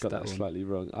may I have missed got that that one. slightly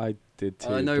wrong. I did too.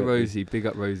 I know but Rosie. Big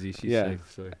up Rosie. She's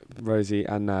safe. So. Rosie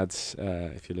and Nads,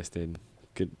 if you're listening,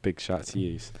 good big shout to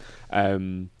you.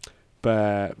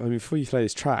 But I mean, before you play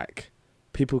this track,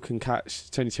 people can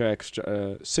catch 22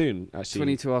 Orchestra soon. Actually,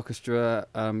 22 Orchestra.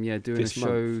 Doing this a show,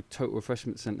 month. Total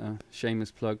Refreshment Centre.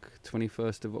 Shameless plug.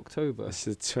 21st of October. It's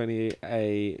the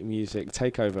 20A music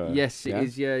takeover. Yes, it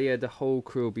is. Yeah. The whole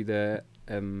crew will be there.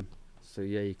 So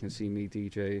yeah, you can see me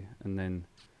DJ, and then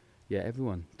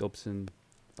everyone. Dobson,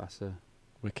 Bassa,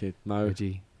 Wicked. Mo.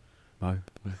 Reggie, Mo,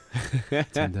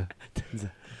 Tender.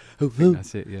 Oh,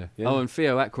 That's it. Yeah. Yeah. Oh, and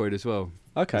Theo Ackroyd as well.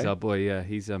 okay. He's our boy. Yeah,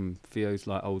 he's Theo's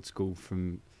like old school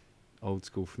from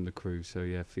the crew. So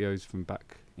yeah, Theo's from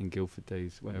back in Guildford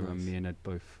days, where Nice. me and Ed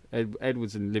both. Ed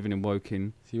was living in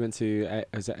Woking. So you went to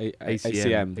ACM.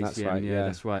 ACM. That's right. Yeah,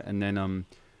 that's right.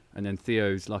 And then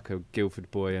Theo's like a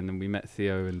Guildford boy, and then we met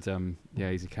Theo, and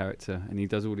he's a character, and he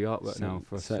does all the artwork now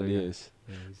for us. Certainly so, is.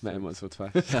 Yeah, Met him once or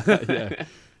twice.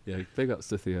 yeah. Big ups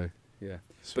to Theo. Yeah.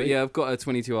 Sweet. But yeah, I've got a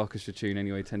 22 Orchestra tune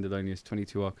anyway. Tenderlonious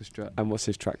 22 Orchestra. And what's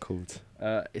his track called?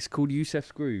 It's called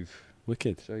Yuusef's Groove.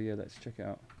 Wicked. So yeah, let's check it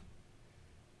out.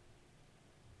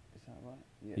 Is that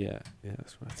right? Yeah,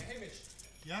 that's right.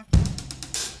 Yeah?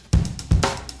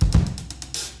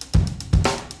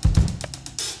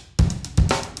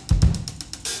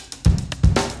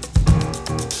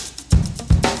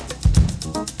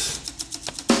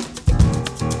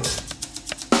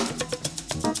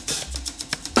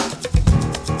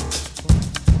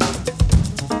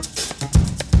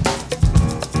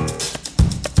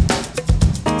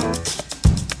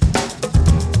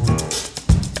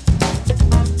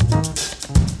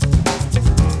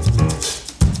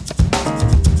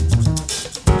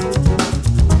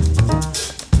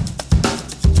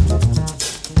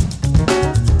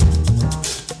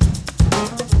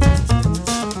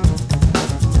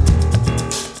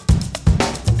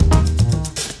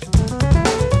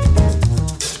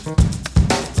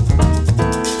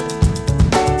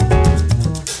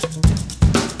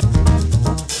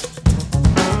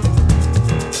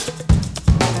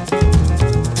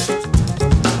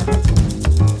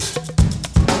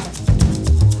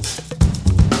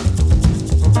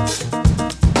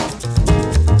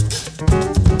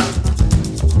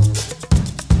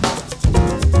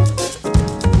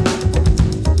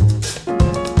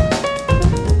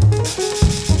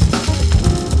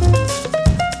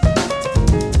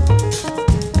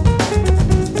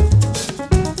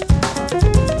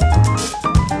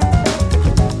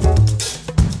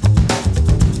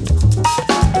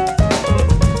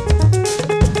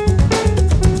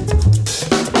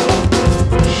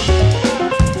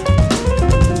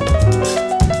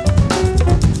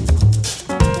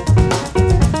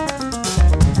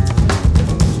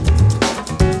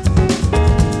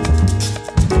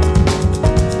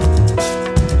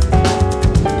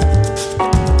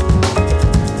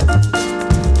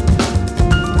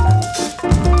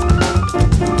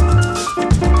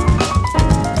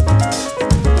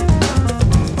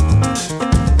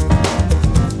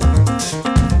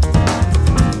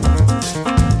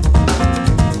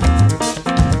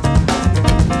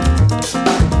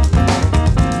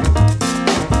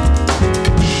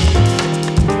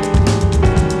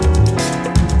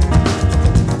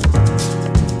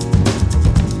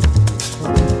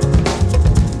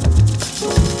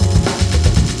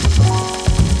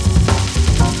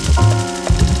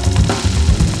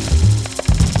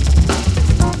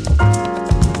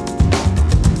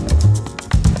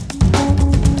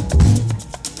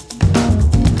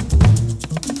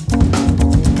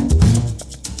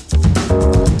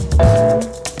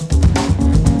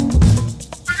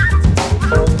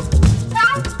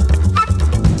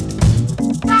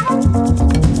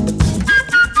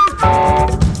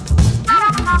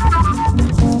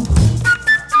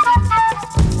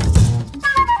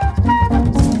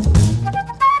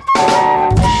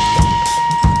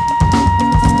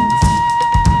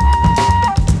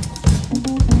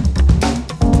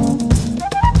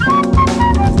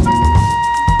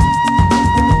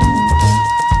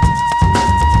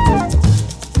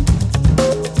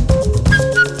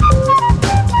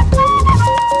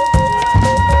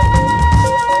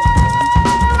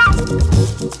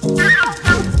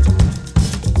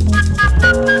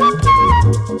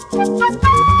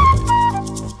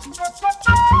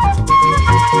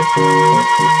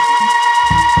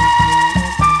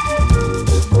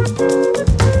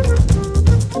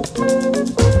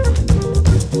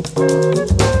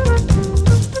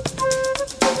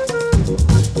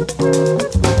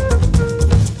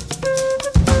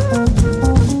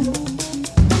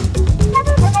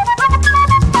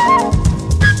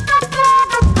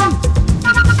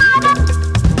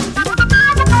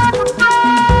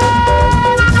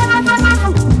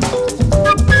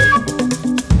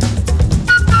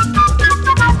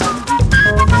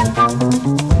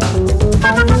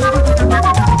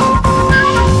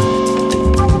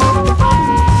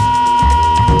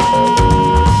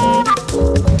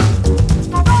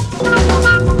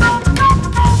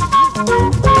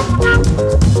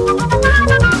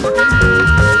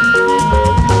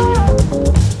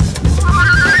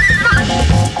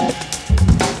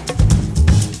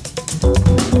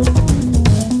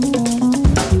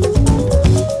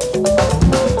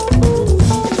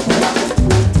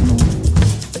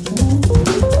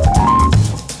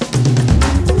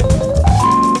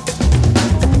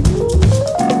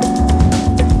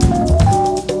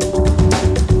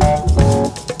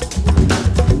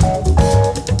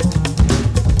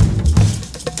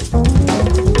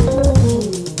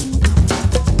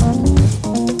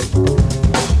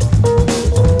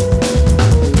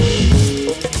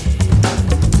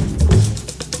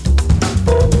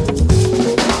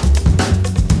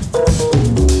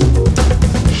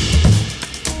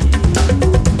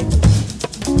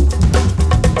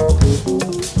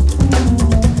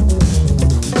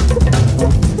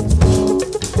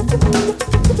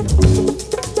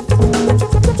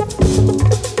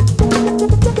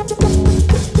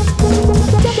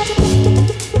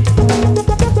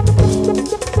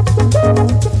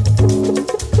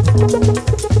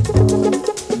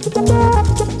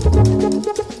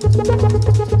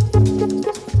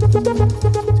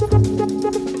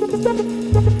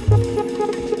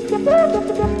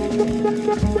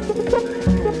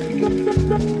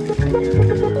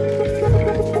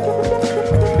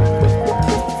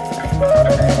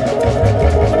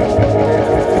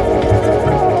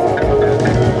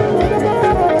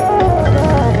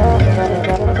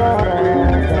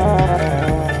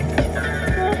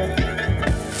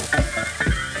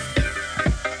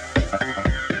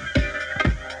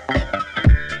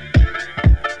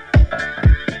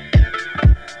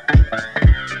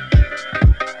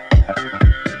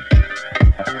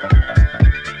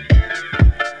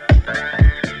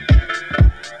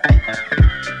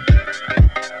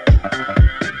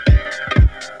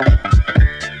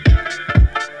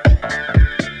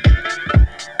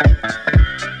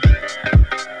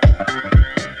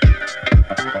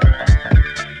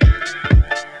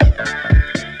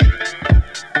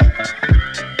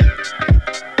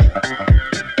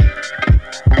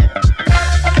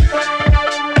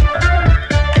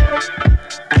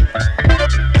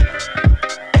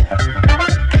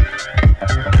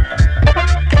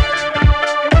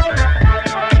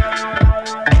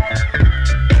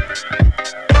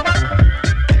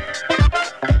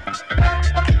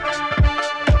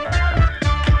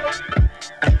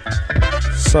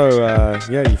 So,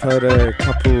 yeah, you've heard a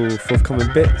couple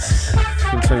forthcoming bits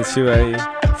from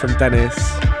 22A, from Dennis,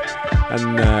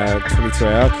 and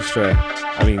 22A Orchestra.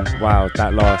 I mean, wow,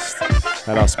 that last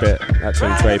bit, that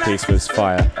 22A piece was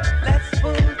fire.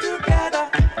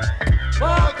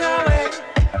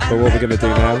 But what we're going to do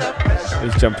now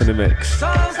is jump in the mix.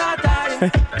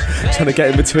 Trying to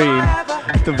get in between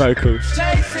the vocals.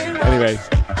 Anyway,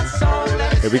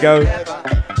 here we go.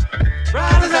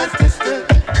 Brothers and sisters,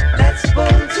 let's pull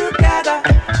together.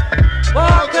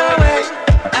 Walk away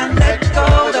and let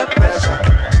go the pressure.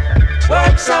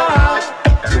 Work so hard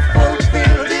to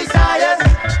fulfill desires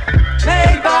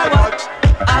made by what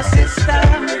our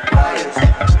system requires.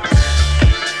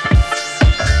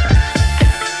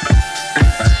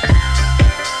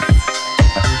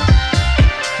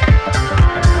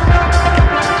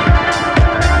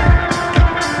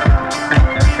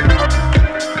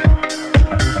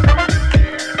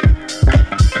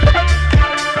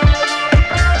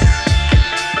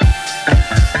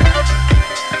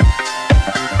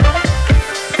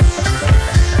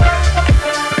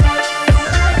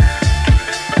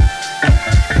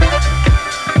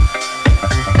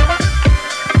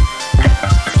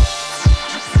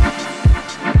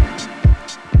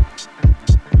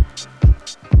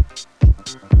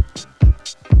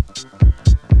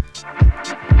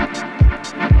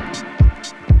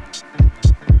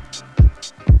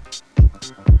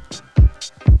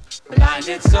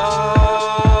 Blinded souls,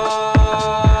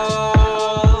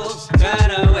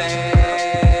 turn away.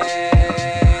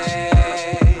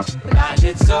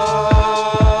 Blinded souls,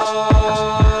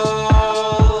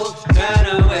 turn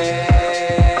away.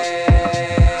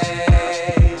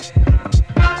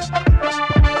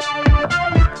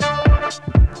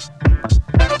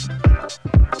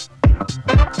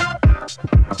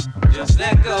 Just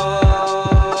let go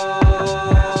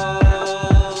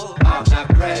of the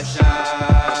pressure.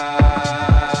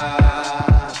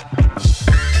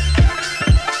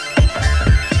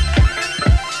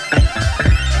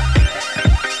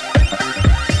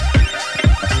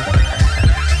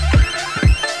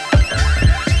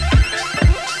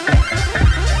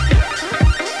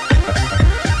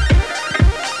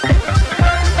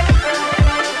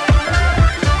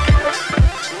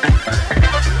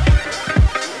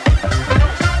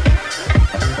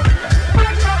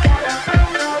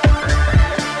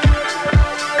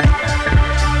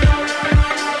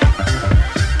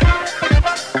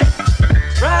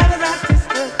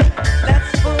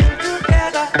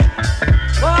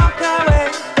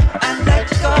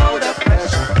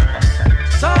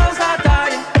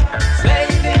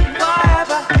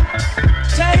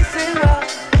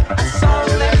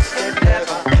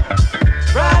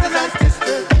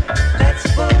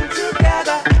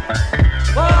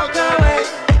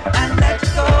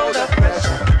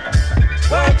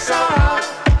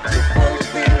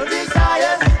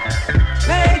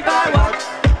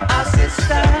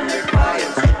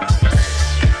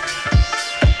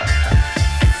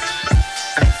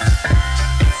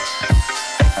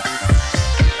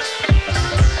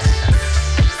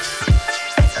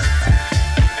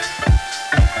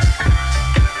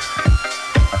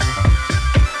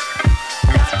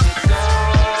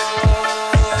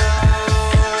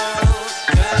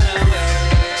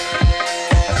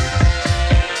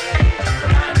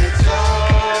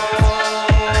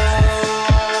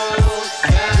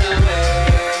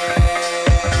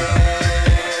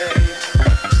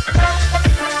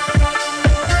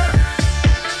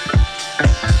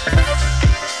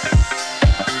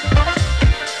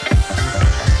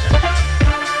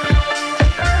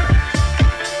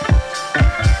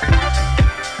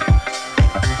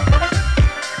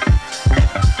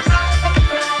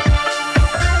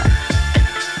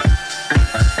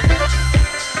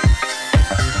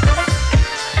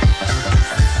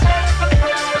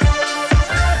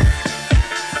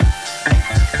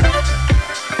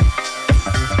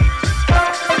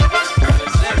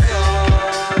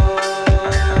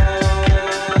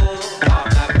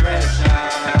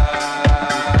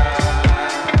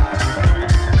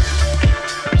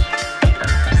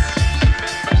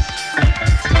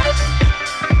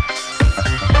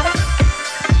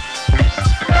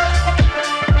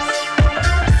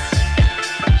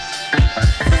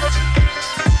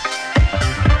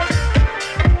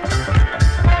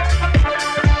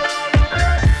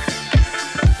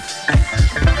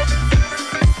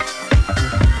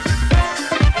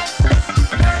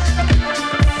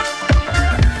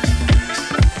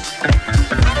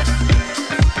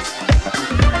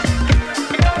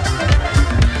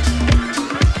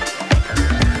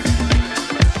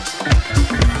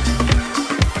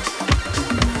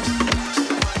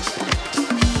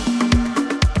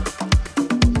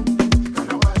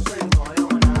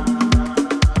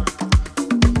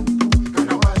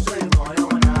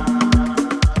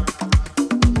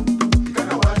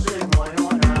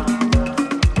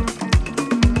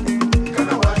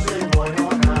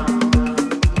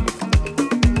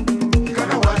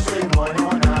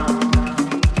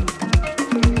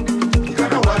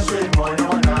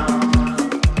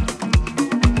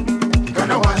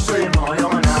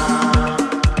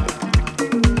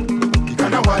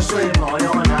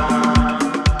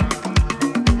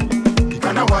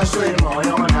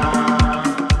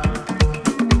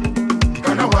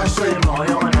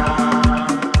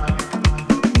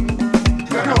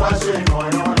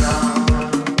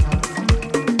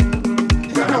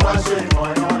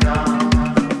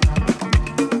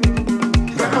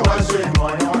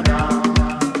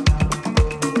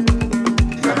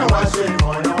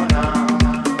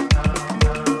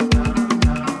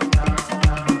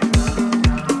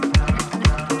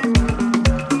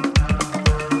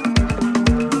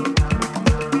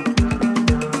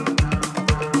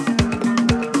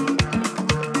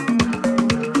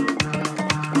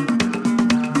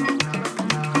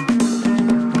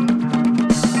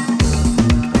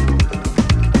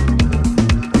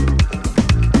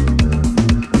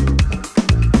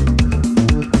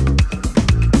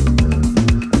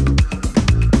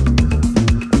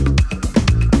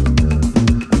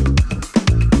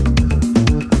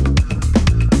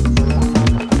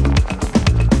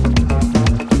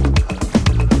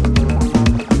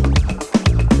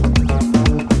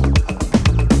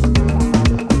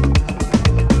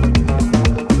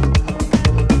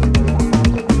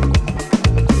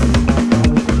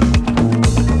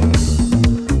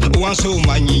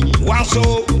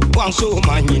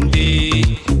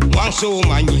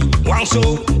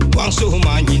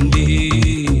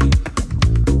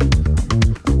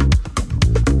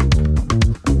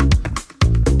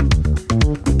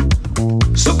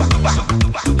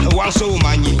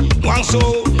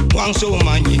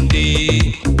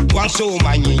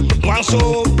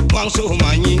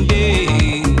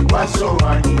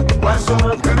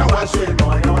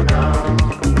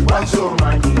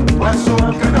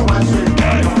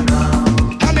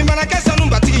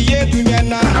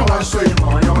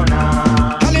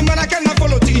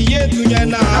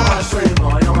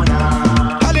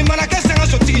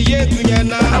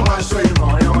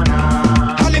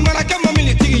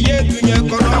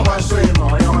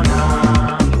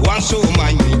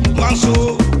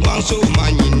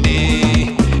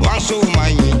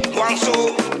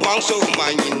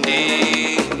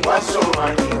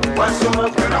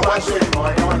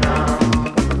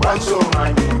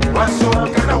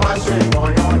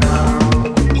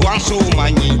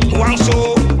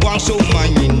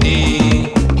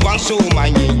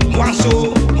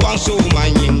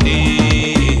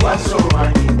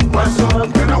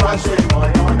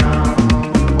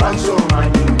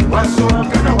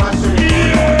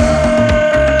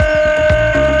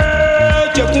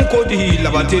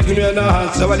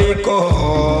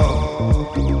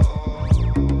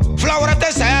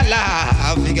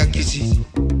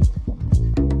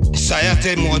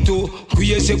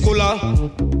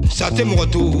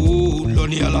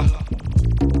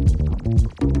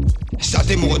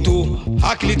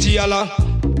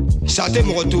 Sate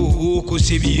moto ko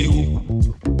sebieu.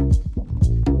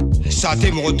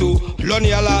 Sate moto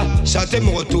loniala, sate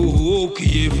moto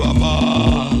ki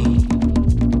fama.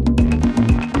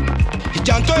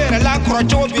 Janto era la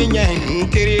crocho binyen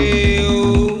kiri.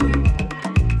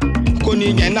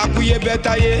 Koni nyena kuye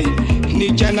betaye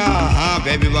ni chana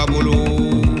baby babolo.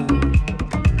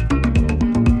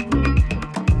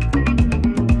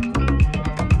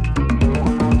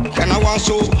 Kana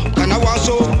wanso, kana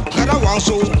wanso, kana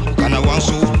wanso. Kana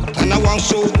wanso, kana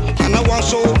wanso, kana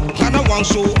wanso, kana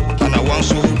wanso, kana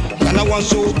wanso, kana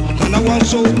wanso, kana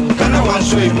wanso, kana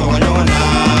wanso, imonyona.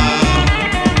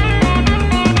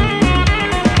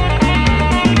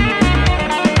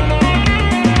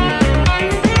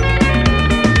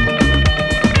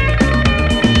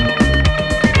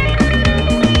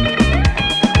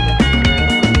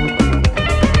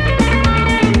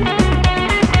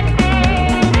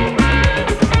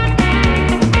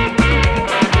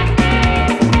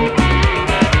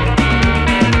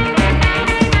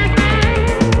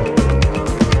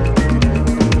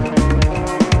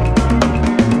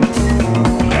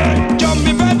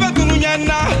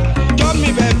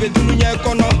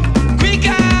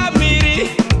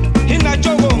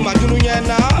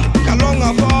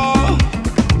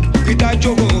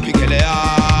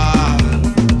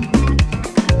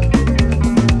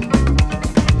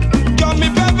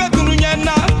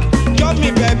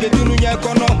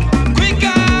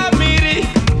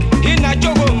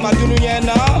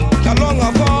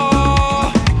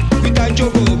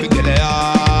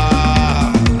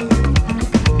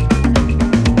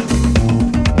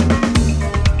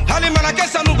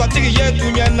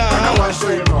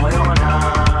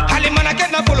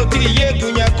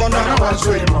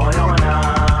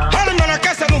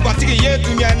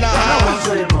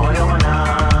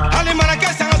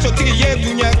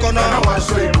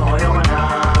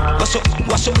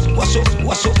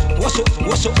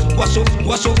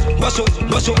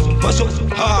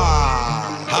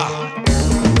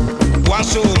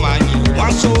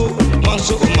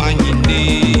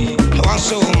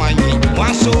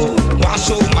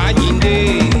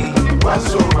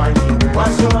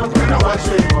 Wanso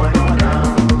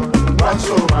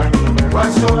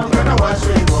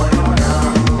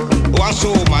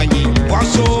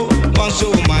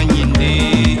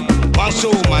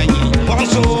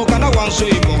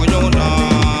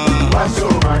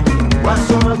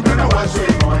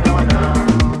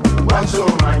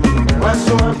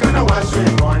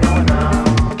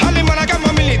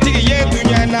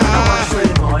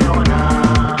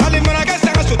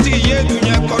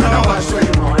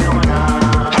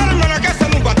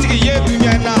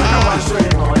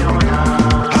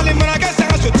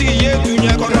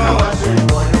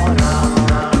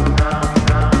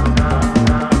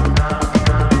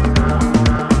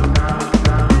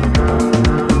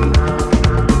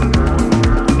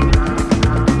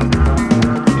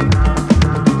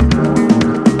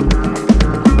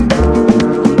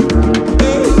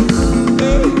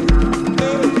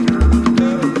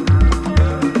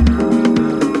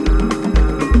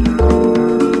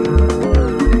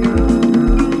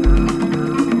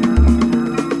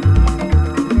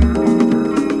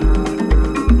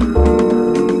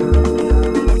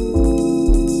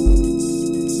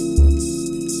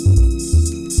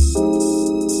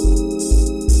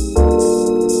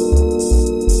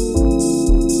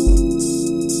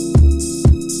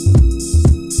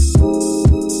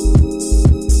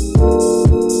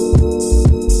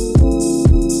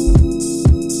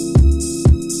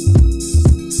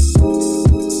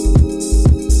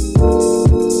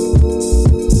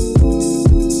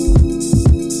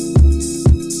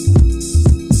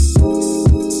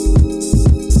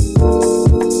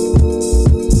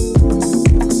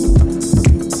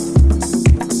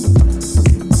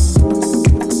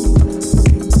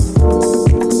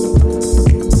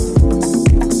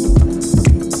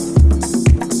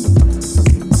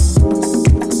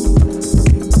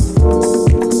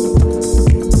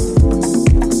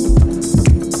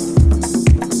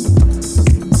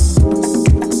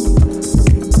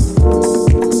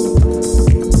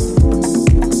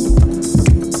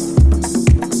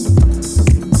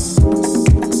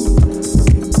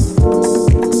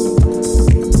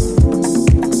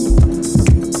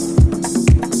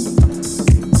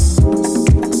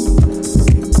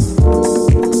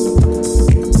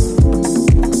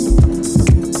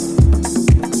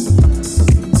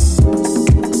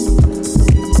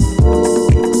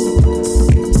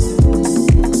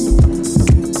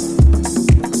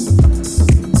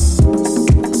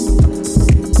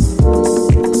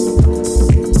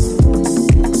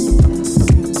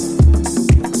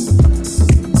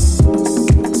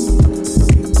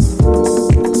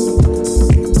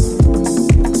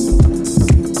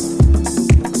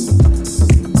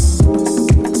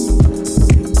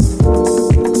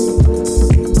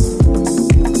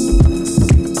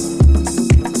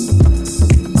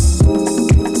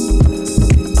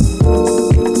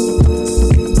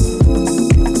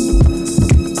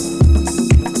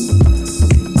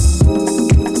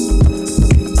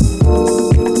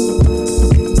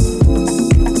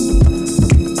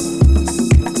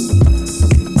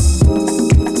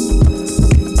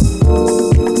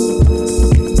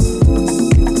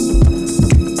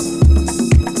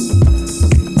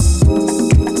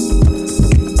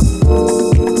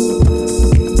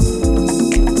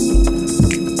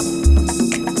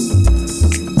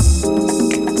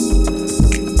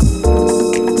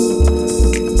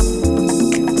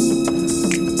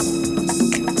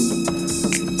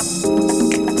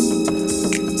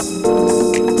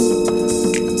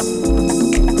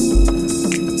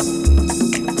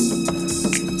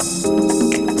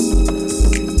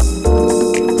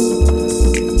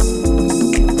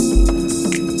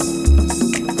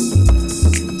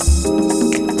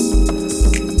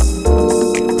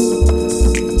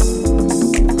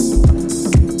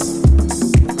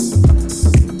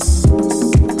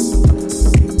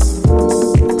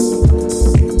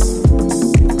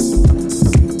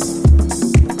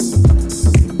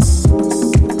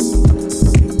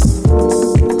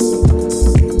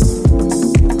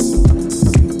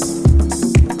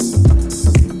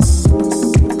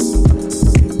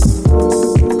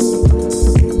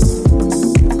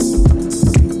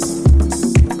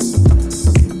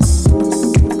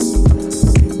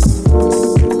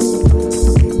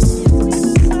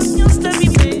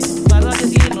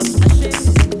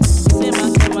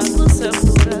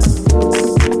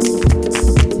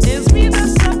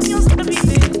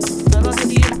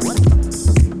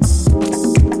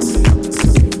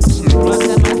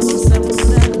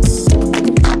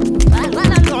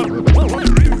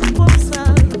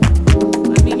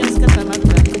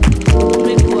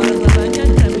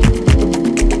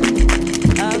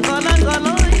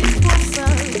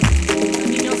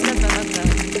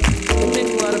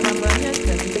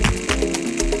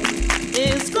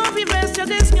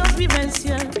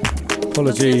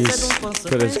Apologies,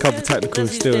 but there's a couple of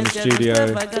technicals still in the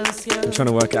studio. We're trying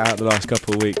to work it out the last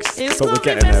couple of weeks, but we're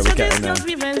getting there.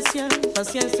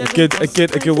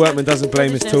 A good workman doesn't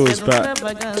blame his tools, but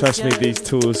trust me, these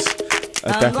tools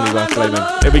are definitely worth blaming.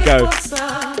 Here we go.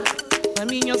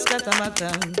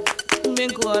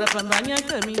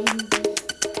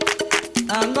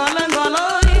 Angola,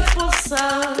 Angola,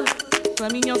 expulsar,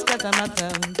 caminhos catamatã,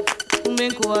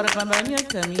 bem hora para banhar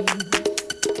caminho.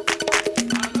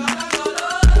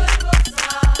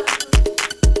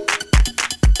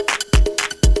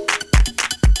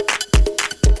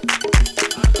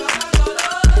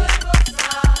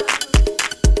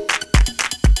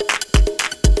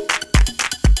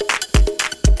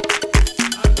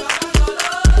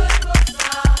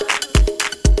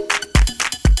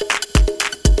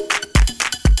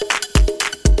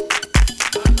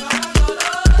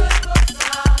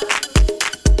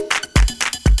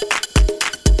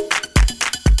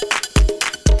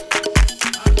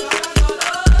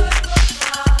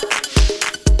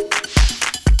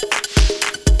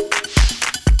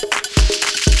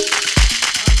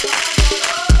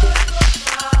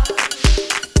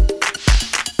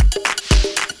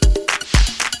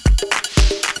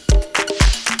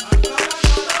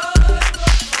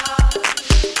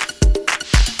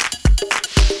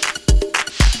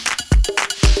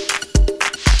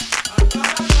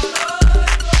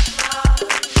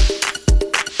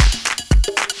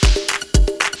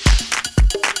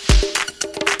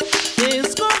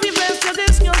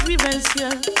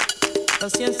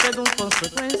 Paciência de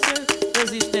consequência,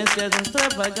 resistência de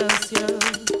extravagância.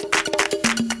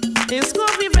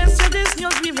 Convivência de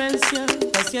senhor vivência,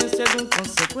 paciência de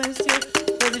consequência,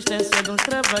 resistência de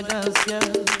extravagância.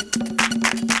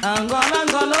 Angola,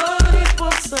 Angola,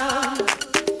 expulsar,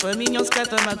 caminhos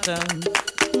catamatã,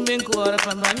 bem que hora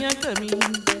para banhar caminho.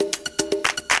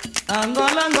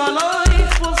 Angola, Angola,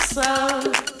 expulsar,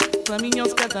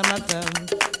 caminhos catamatã,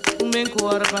 bem que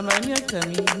hora para banhar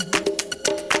caminho.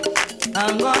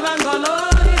 Angola, Angola,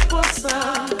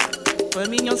 expulsar,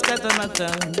 caminhos catamatã,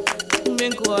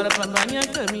 bem que hora para banhar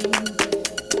caminho.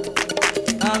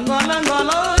 Angola,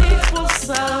 Angola,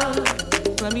 expulsar,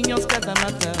 caminhos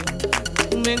catamatã,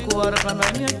 bem que hora para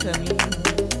banhar caminho.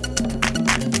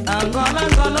 Angola,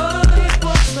 Angola,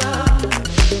 expulsar.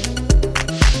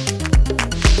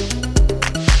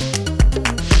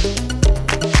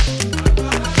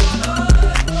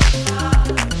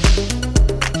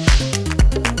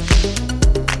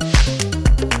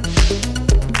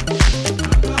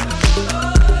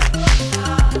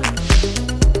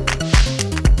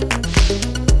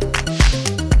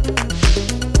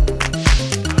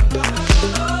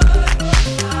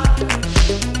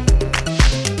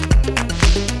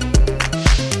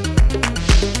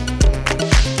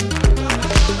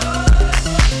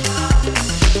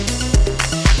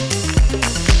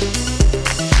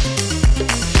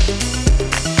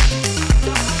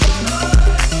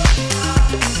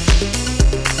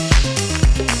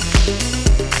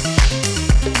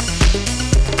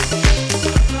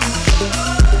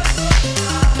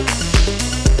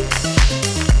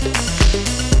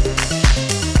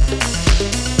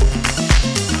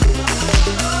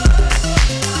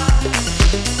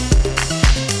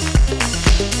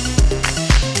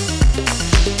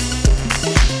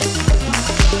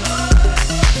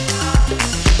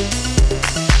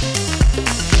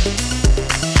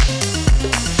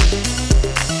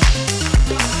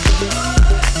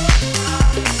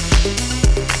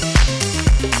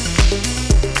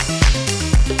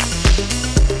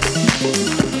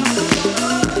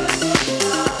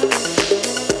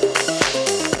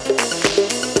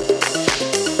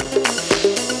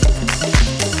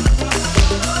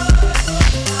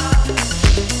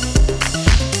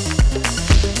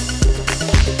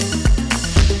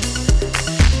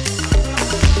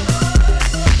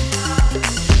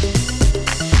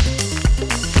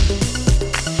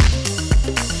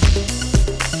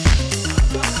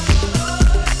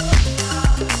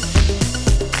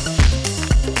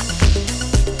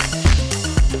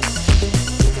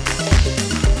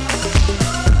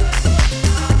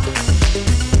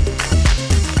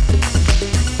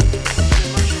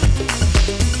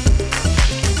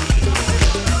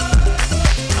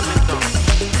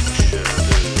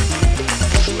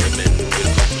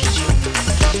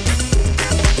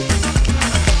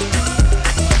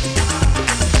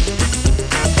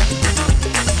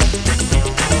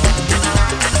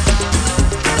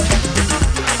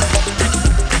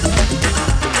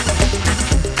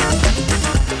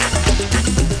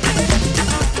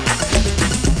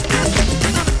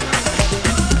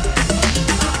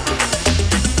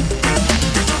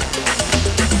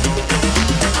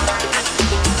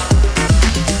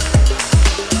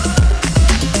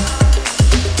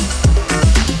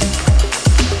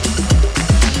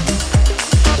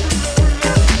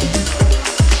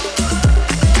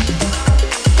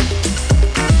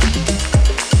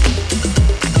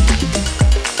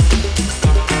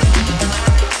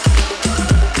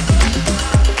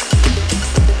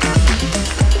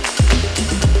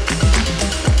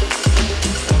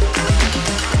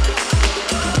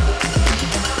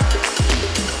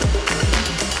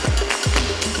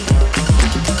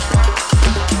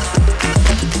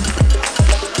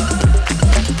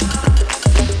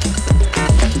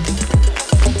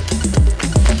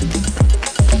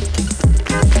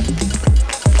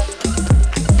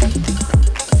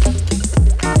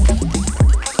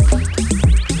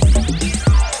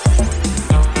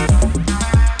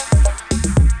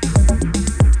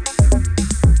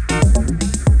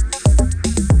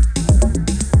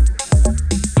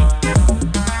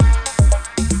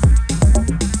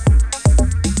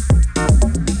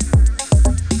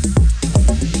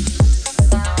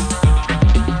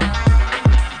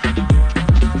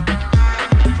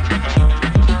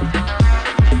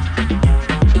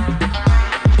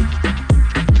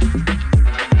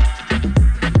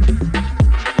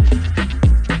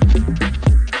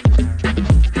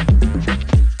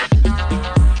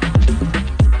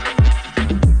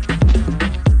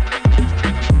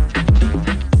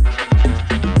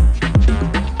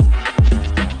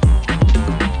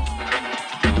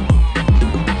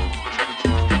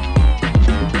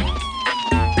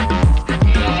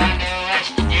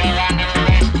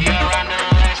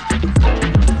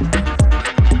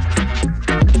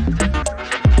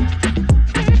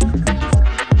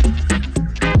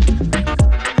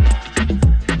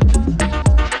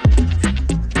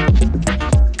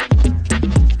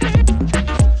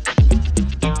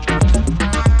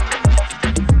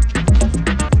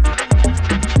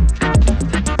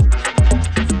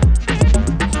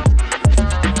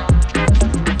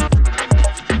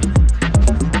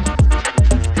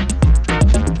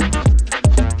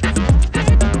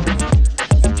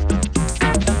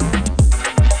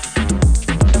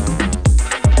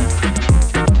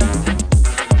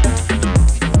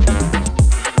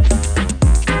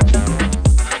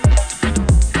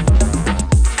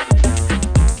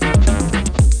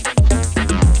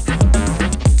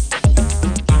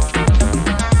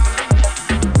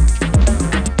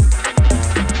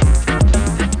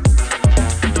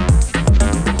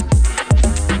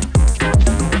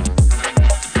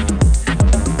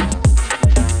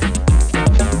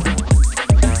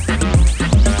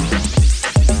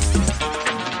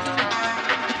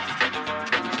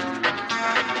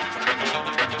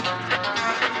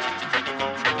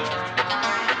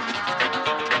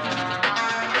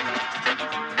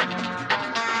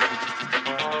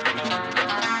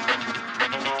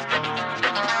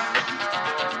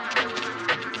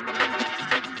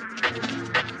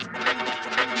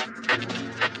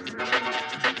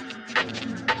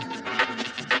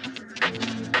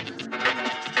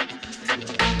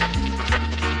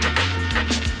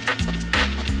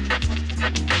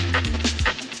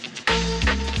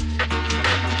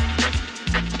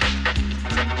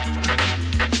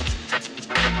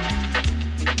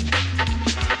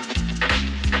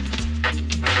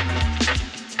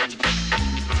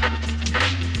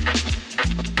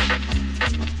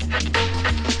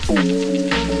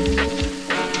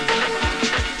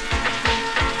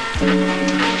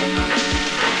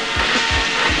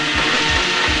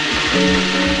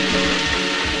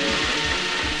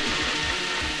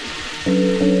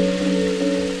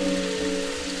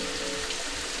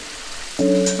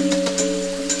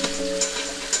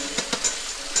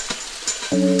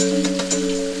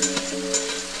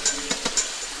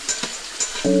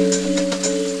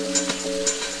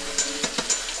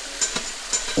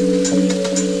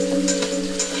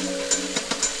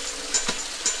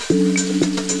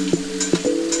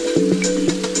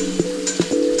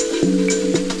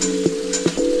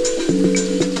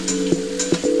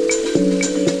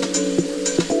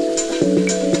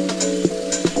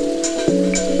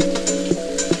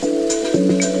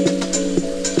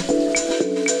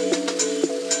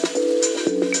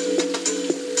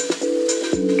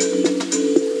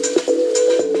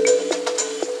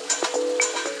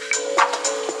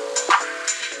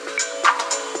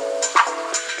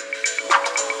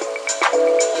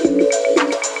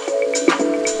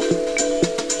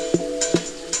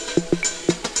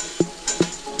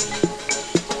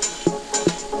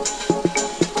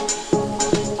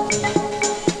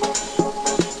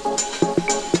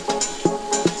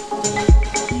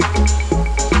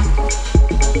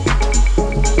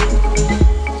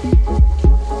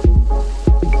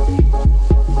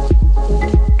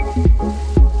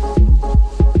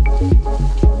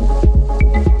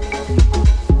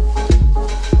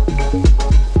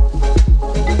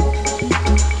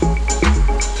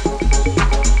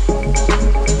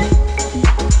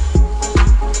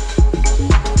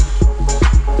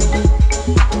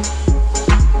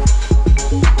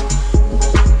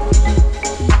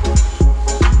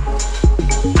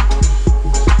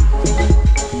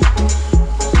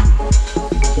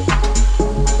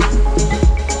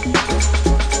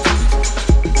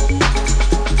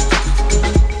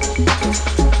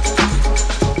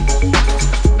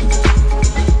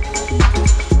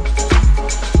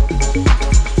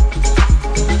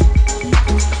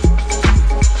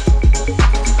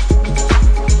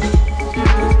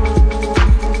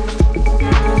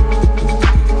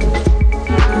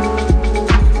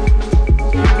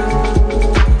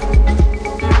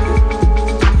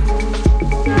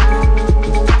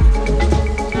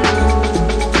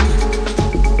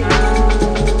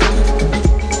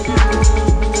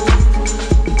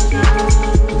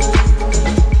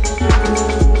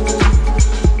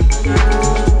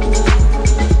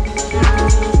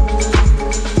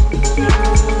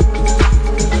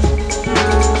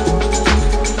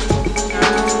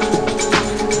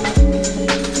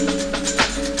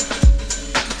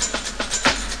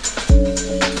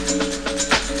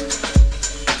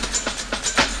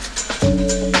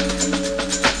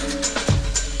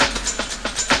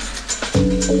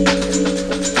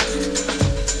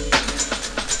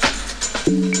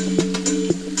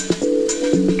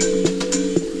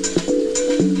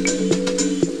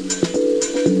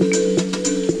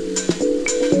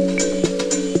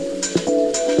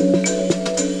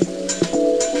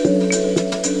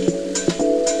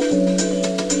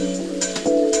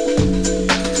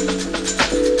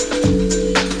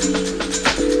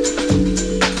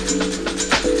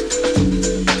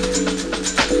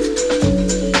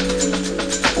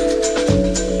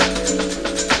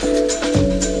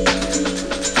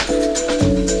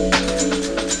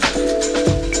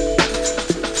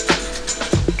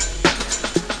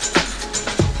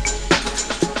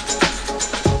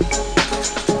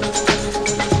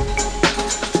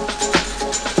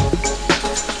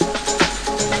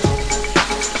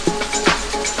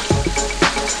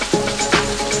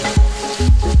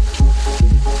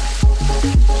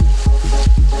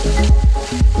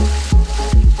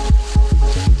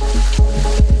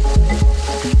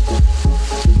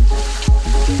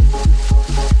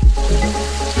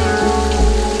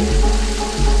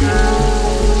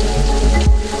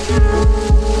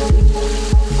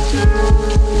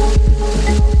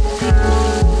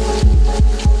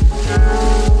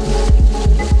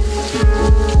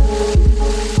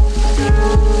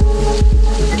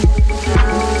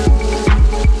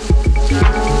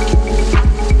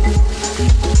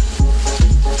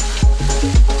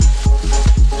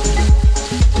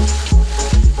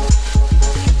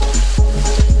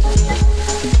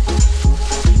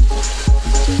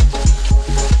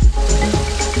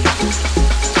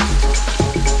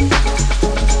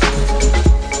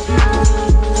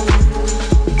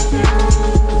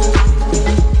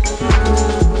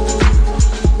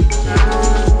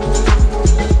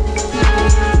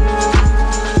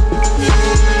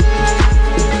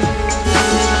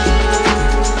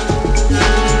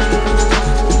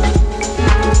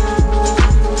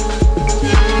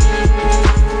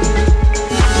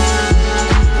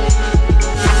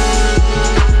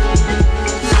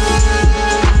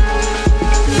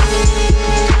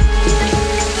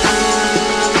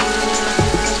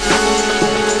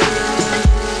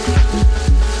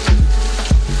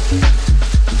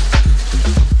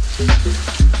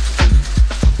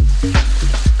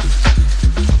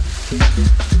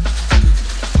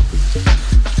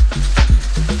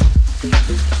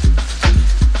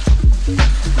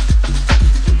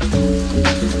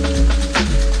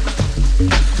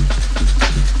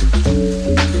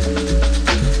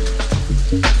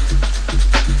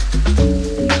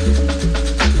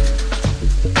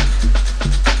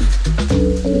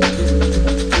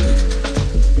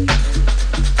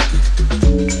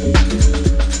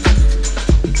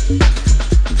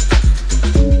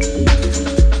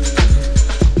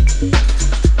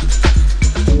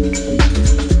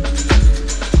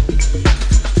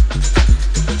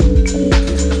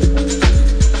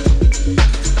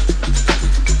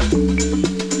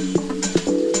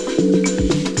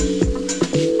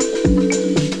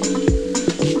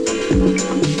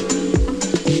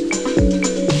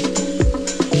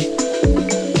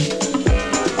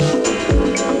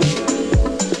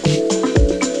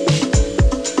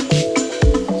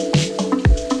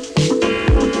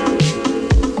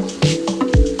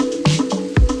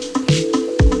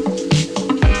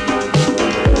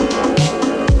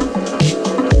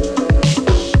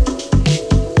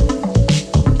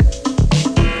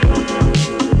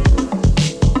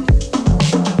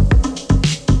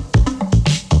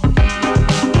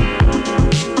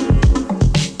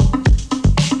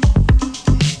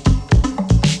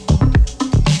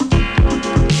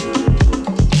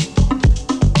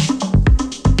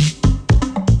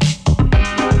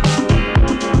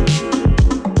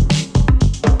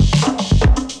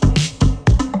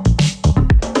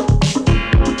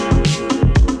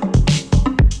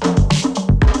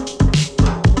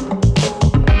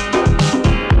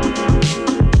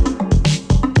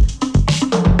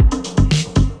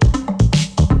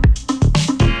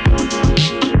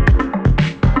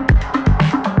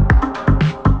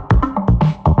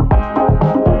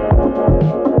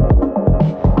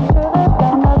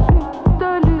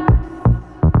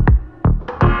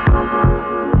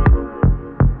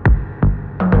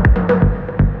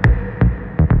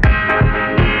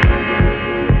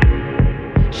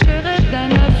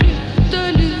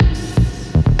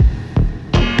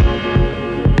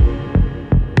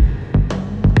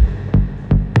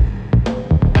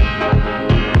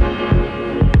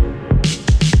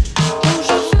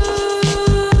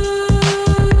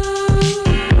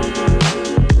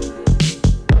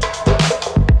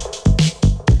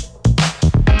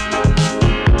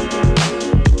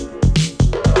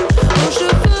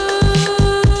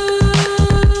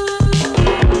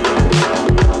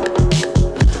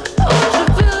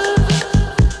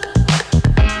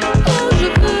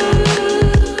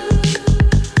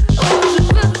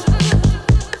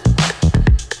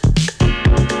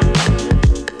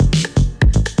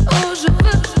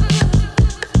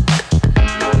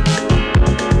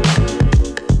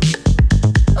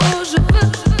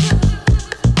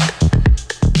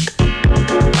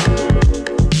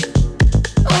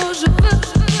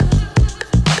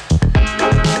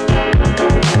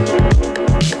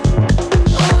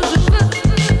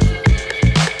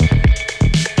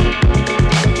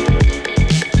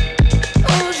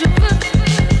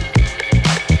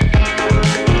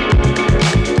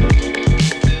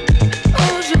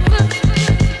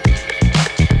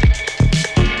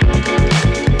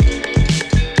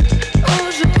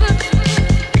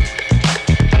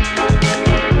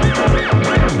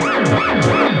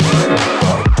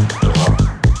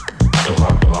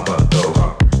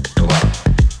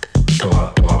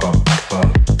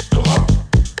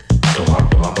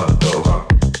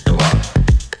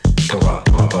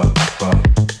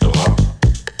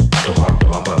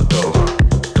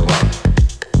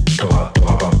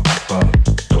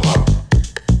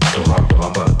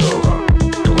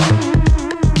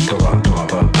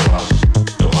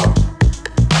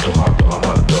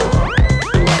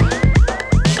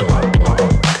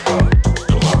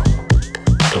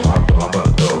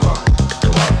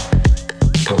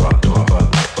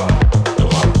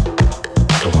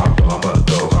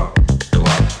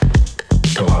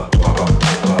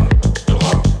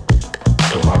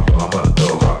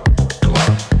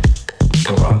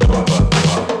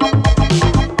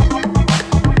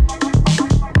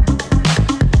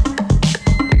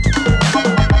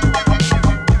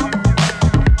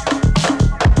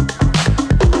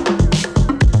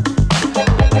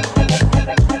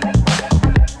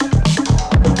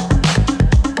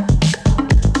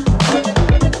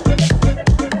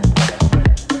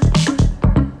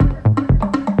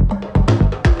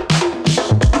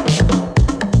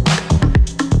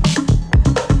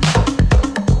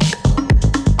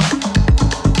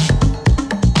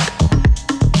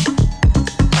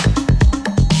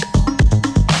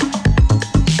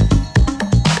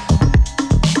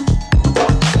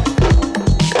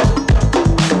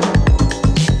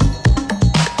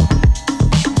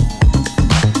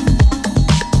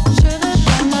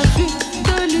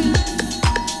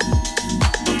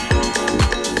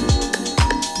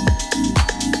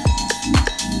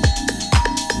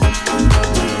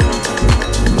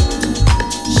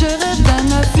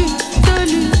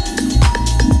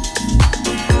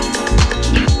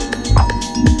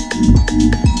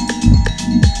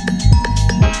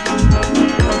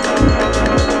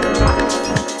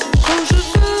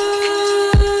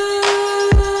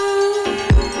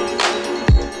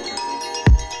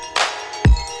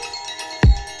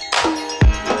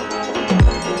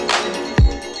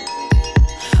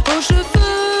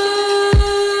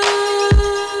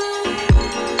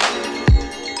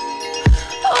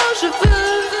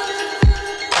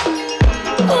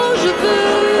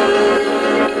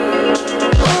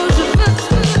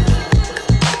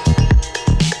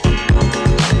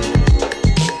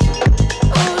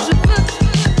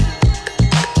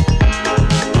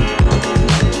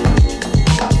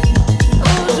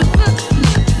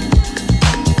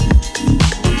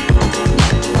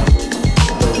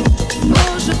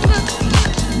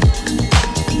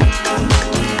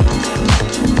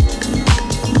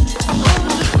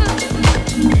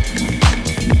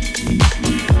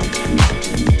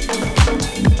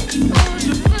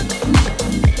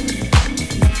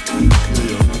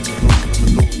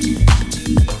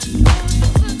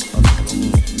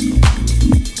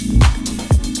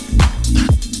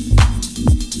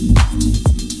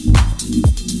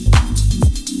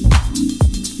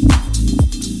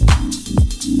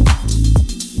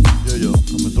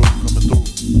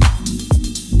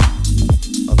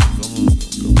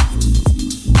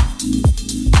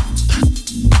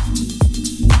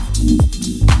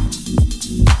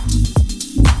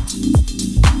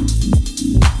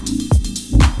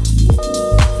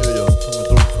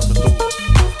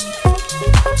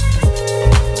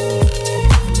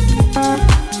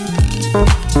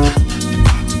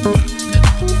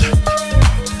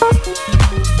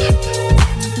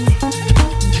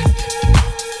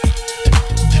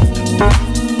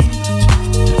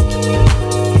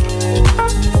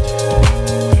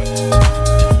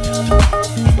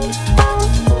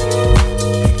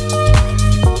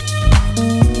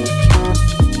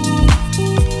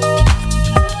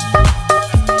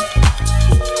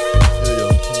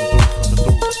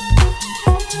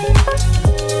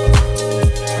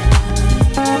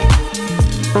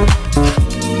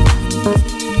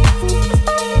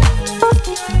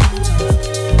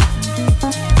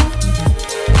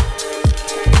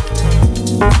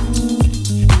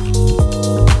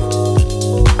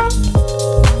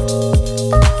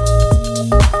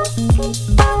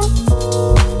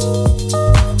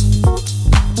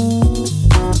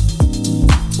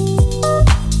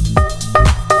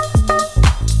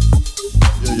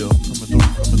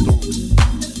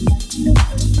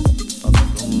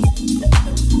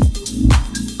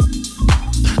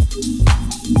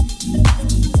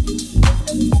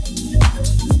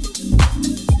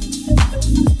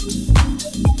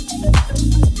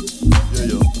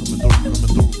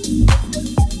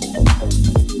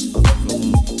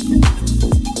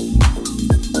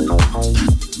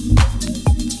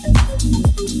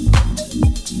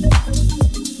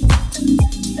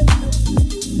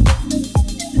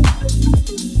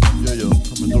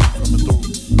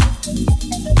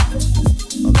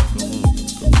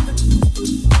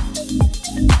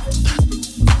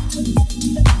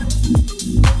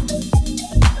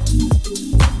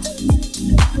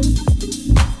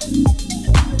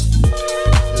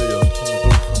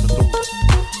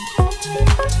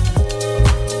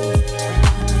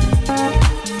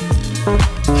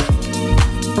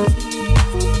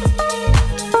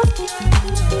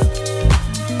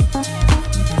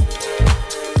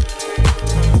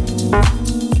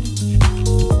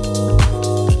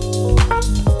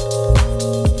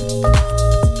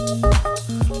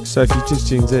 So if you just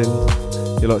tuned in,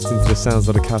 you're locked into the sounds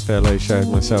of the Cafe LA show with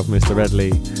myself, Mr.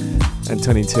 Redley, and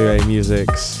 22A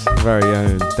Music's very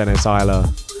own Dennis Ayler.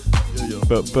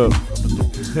 But.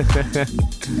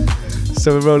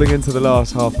 So we're rolling into the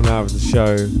last half an hour of the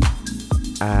show,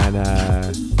 and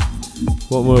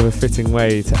what more of a fitting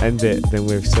way to end it than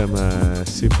with some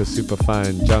super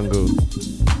fine jungle.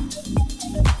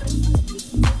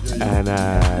 And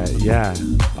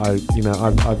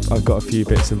I've got a few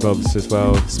bits and bobs as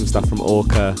well, some stuff from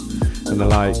Orca and the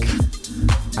like,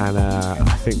 and I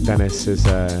think Dennis is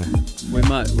we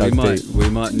might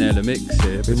nail a mix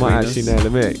here. We might actually nail a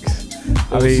mix.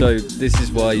 Also, this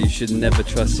is why you should never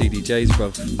trust CDJs,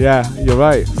 bruv. Yeah, you're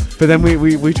right. But then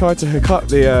we tried to hook up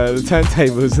the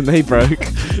turntables and they broke.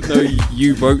 No,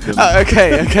 you broke them.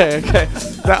 Okay.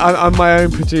 I'm my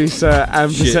own producer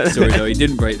and shit. Sorry, no, he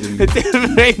didn't break them.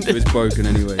 It was broken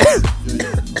anyway.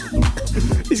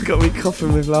 He's got me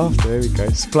coughing with laughter. There we go,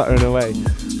 spluttering away.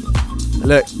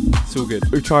 Look, it's all good.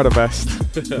 We've tried our best.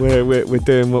 we're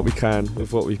doing what we can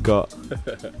with what we've got.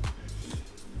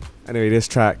 Anyway, this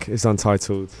track is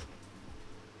untitled.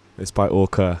 It's by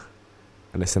Orca,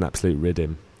 and it's an absolute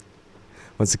rhythm.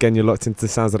 Once again, you're locked into the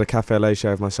sounds of the Cafe LA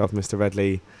show with myself, Mr.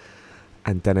 Redley,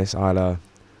 and Dennis Ayler.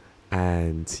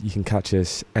 And you can catch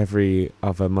us every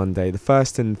other Monday, the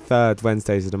first and third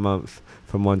Wednesdays of the month,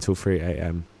 from 1 till 3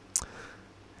 a.m.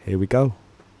 Here we go.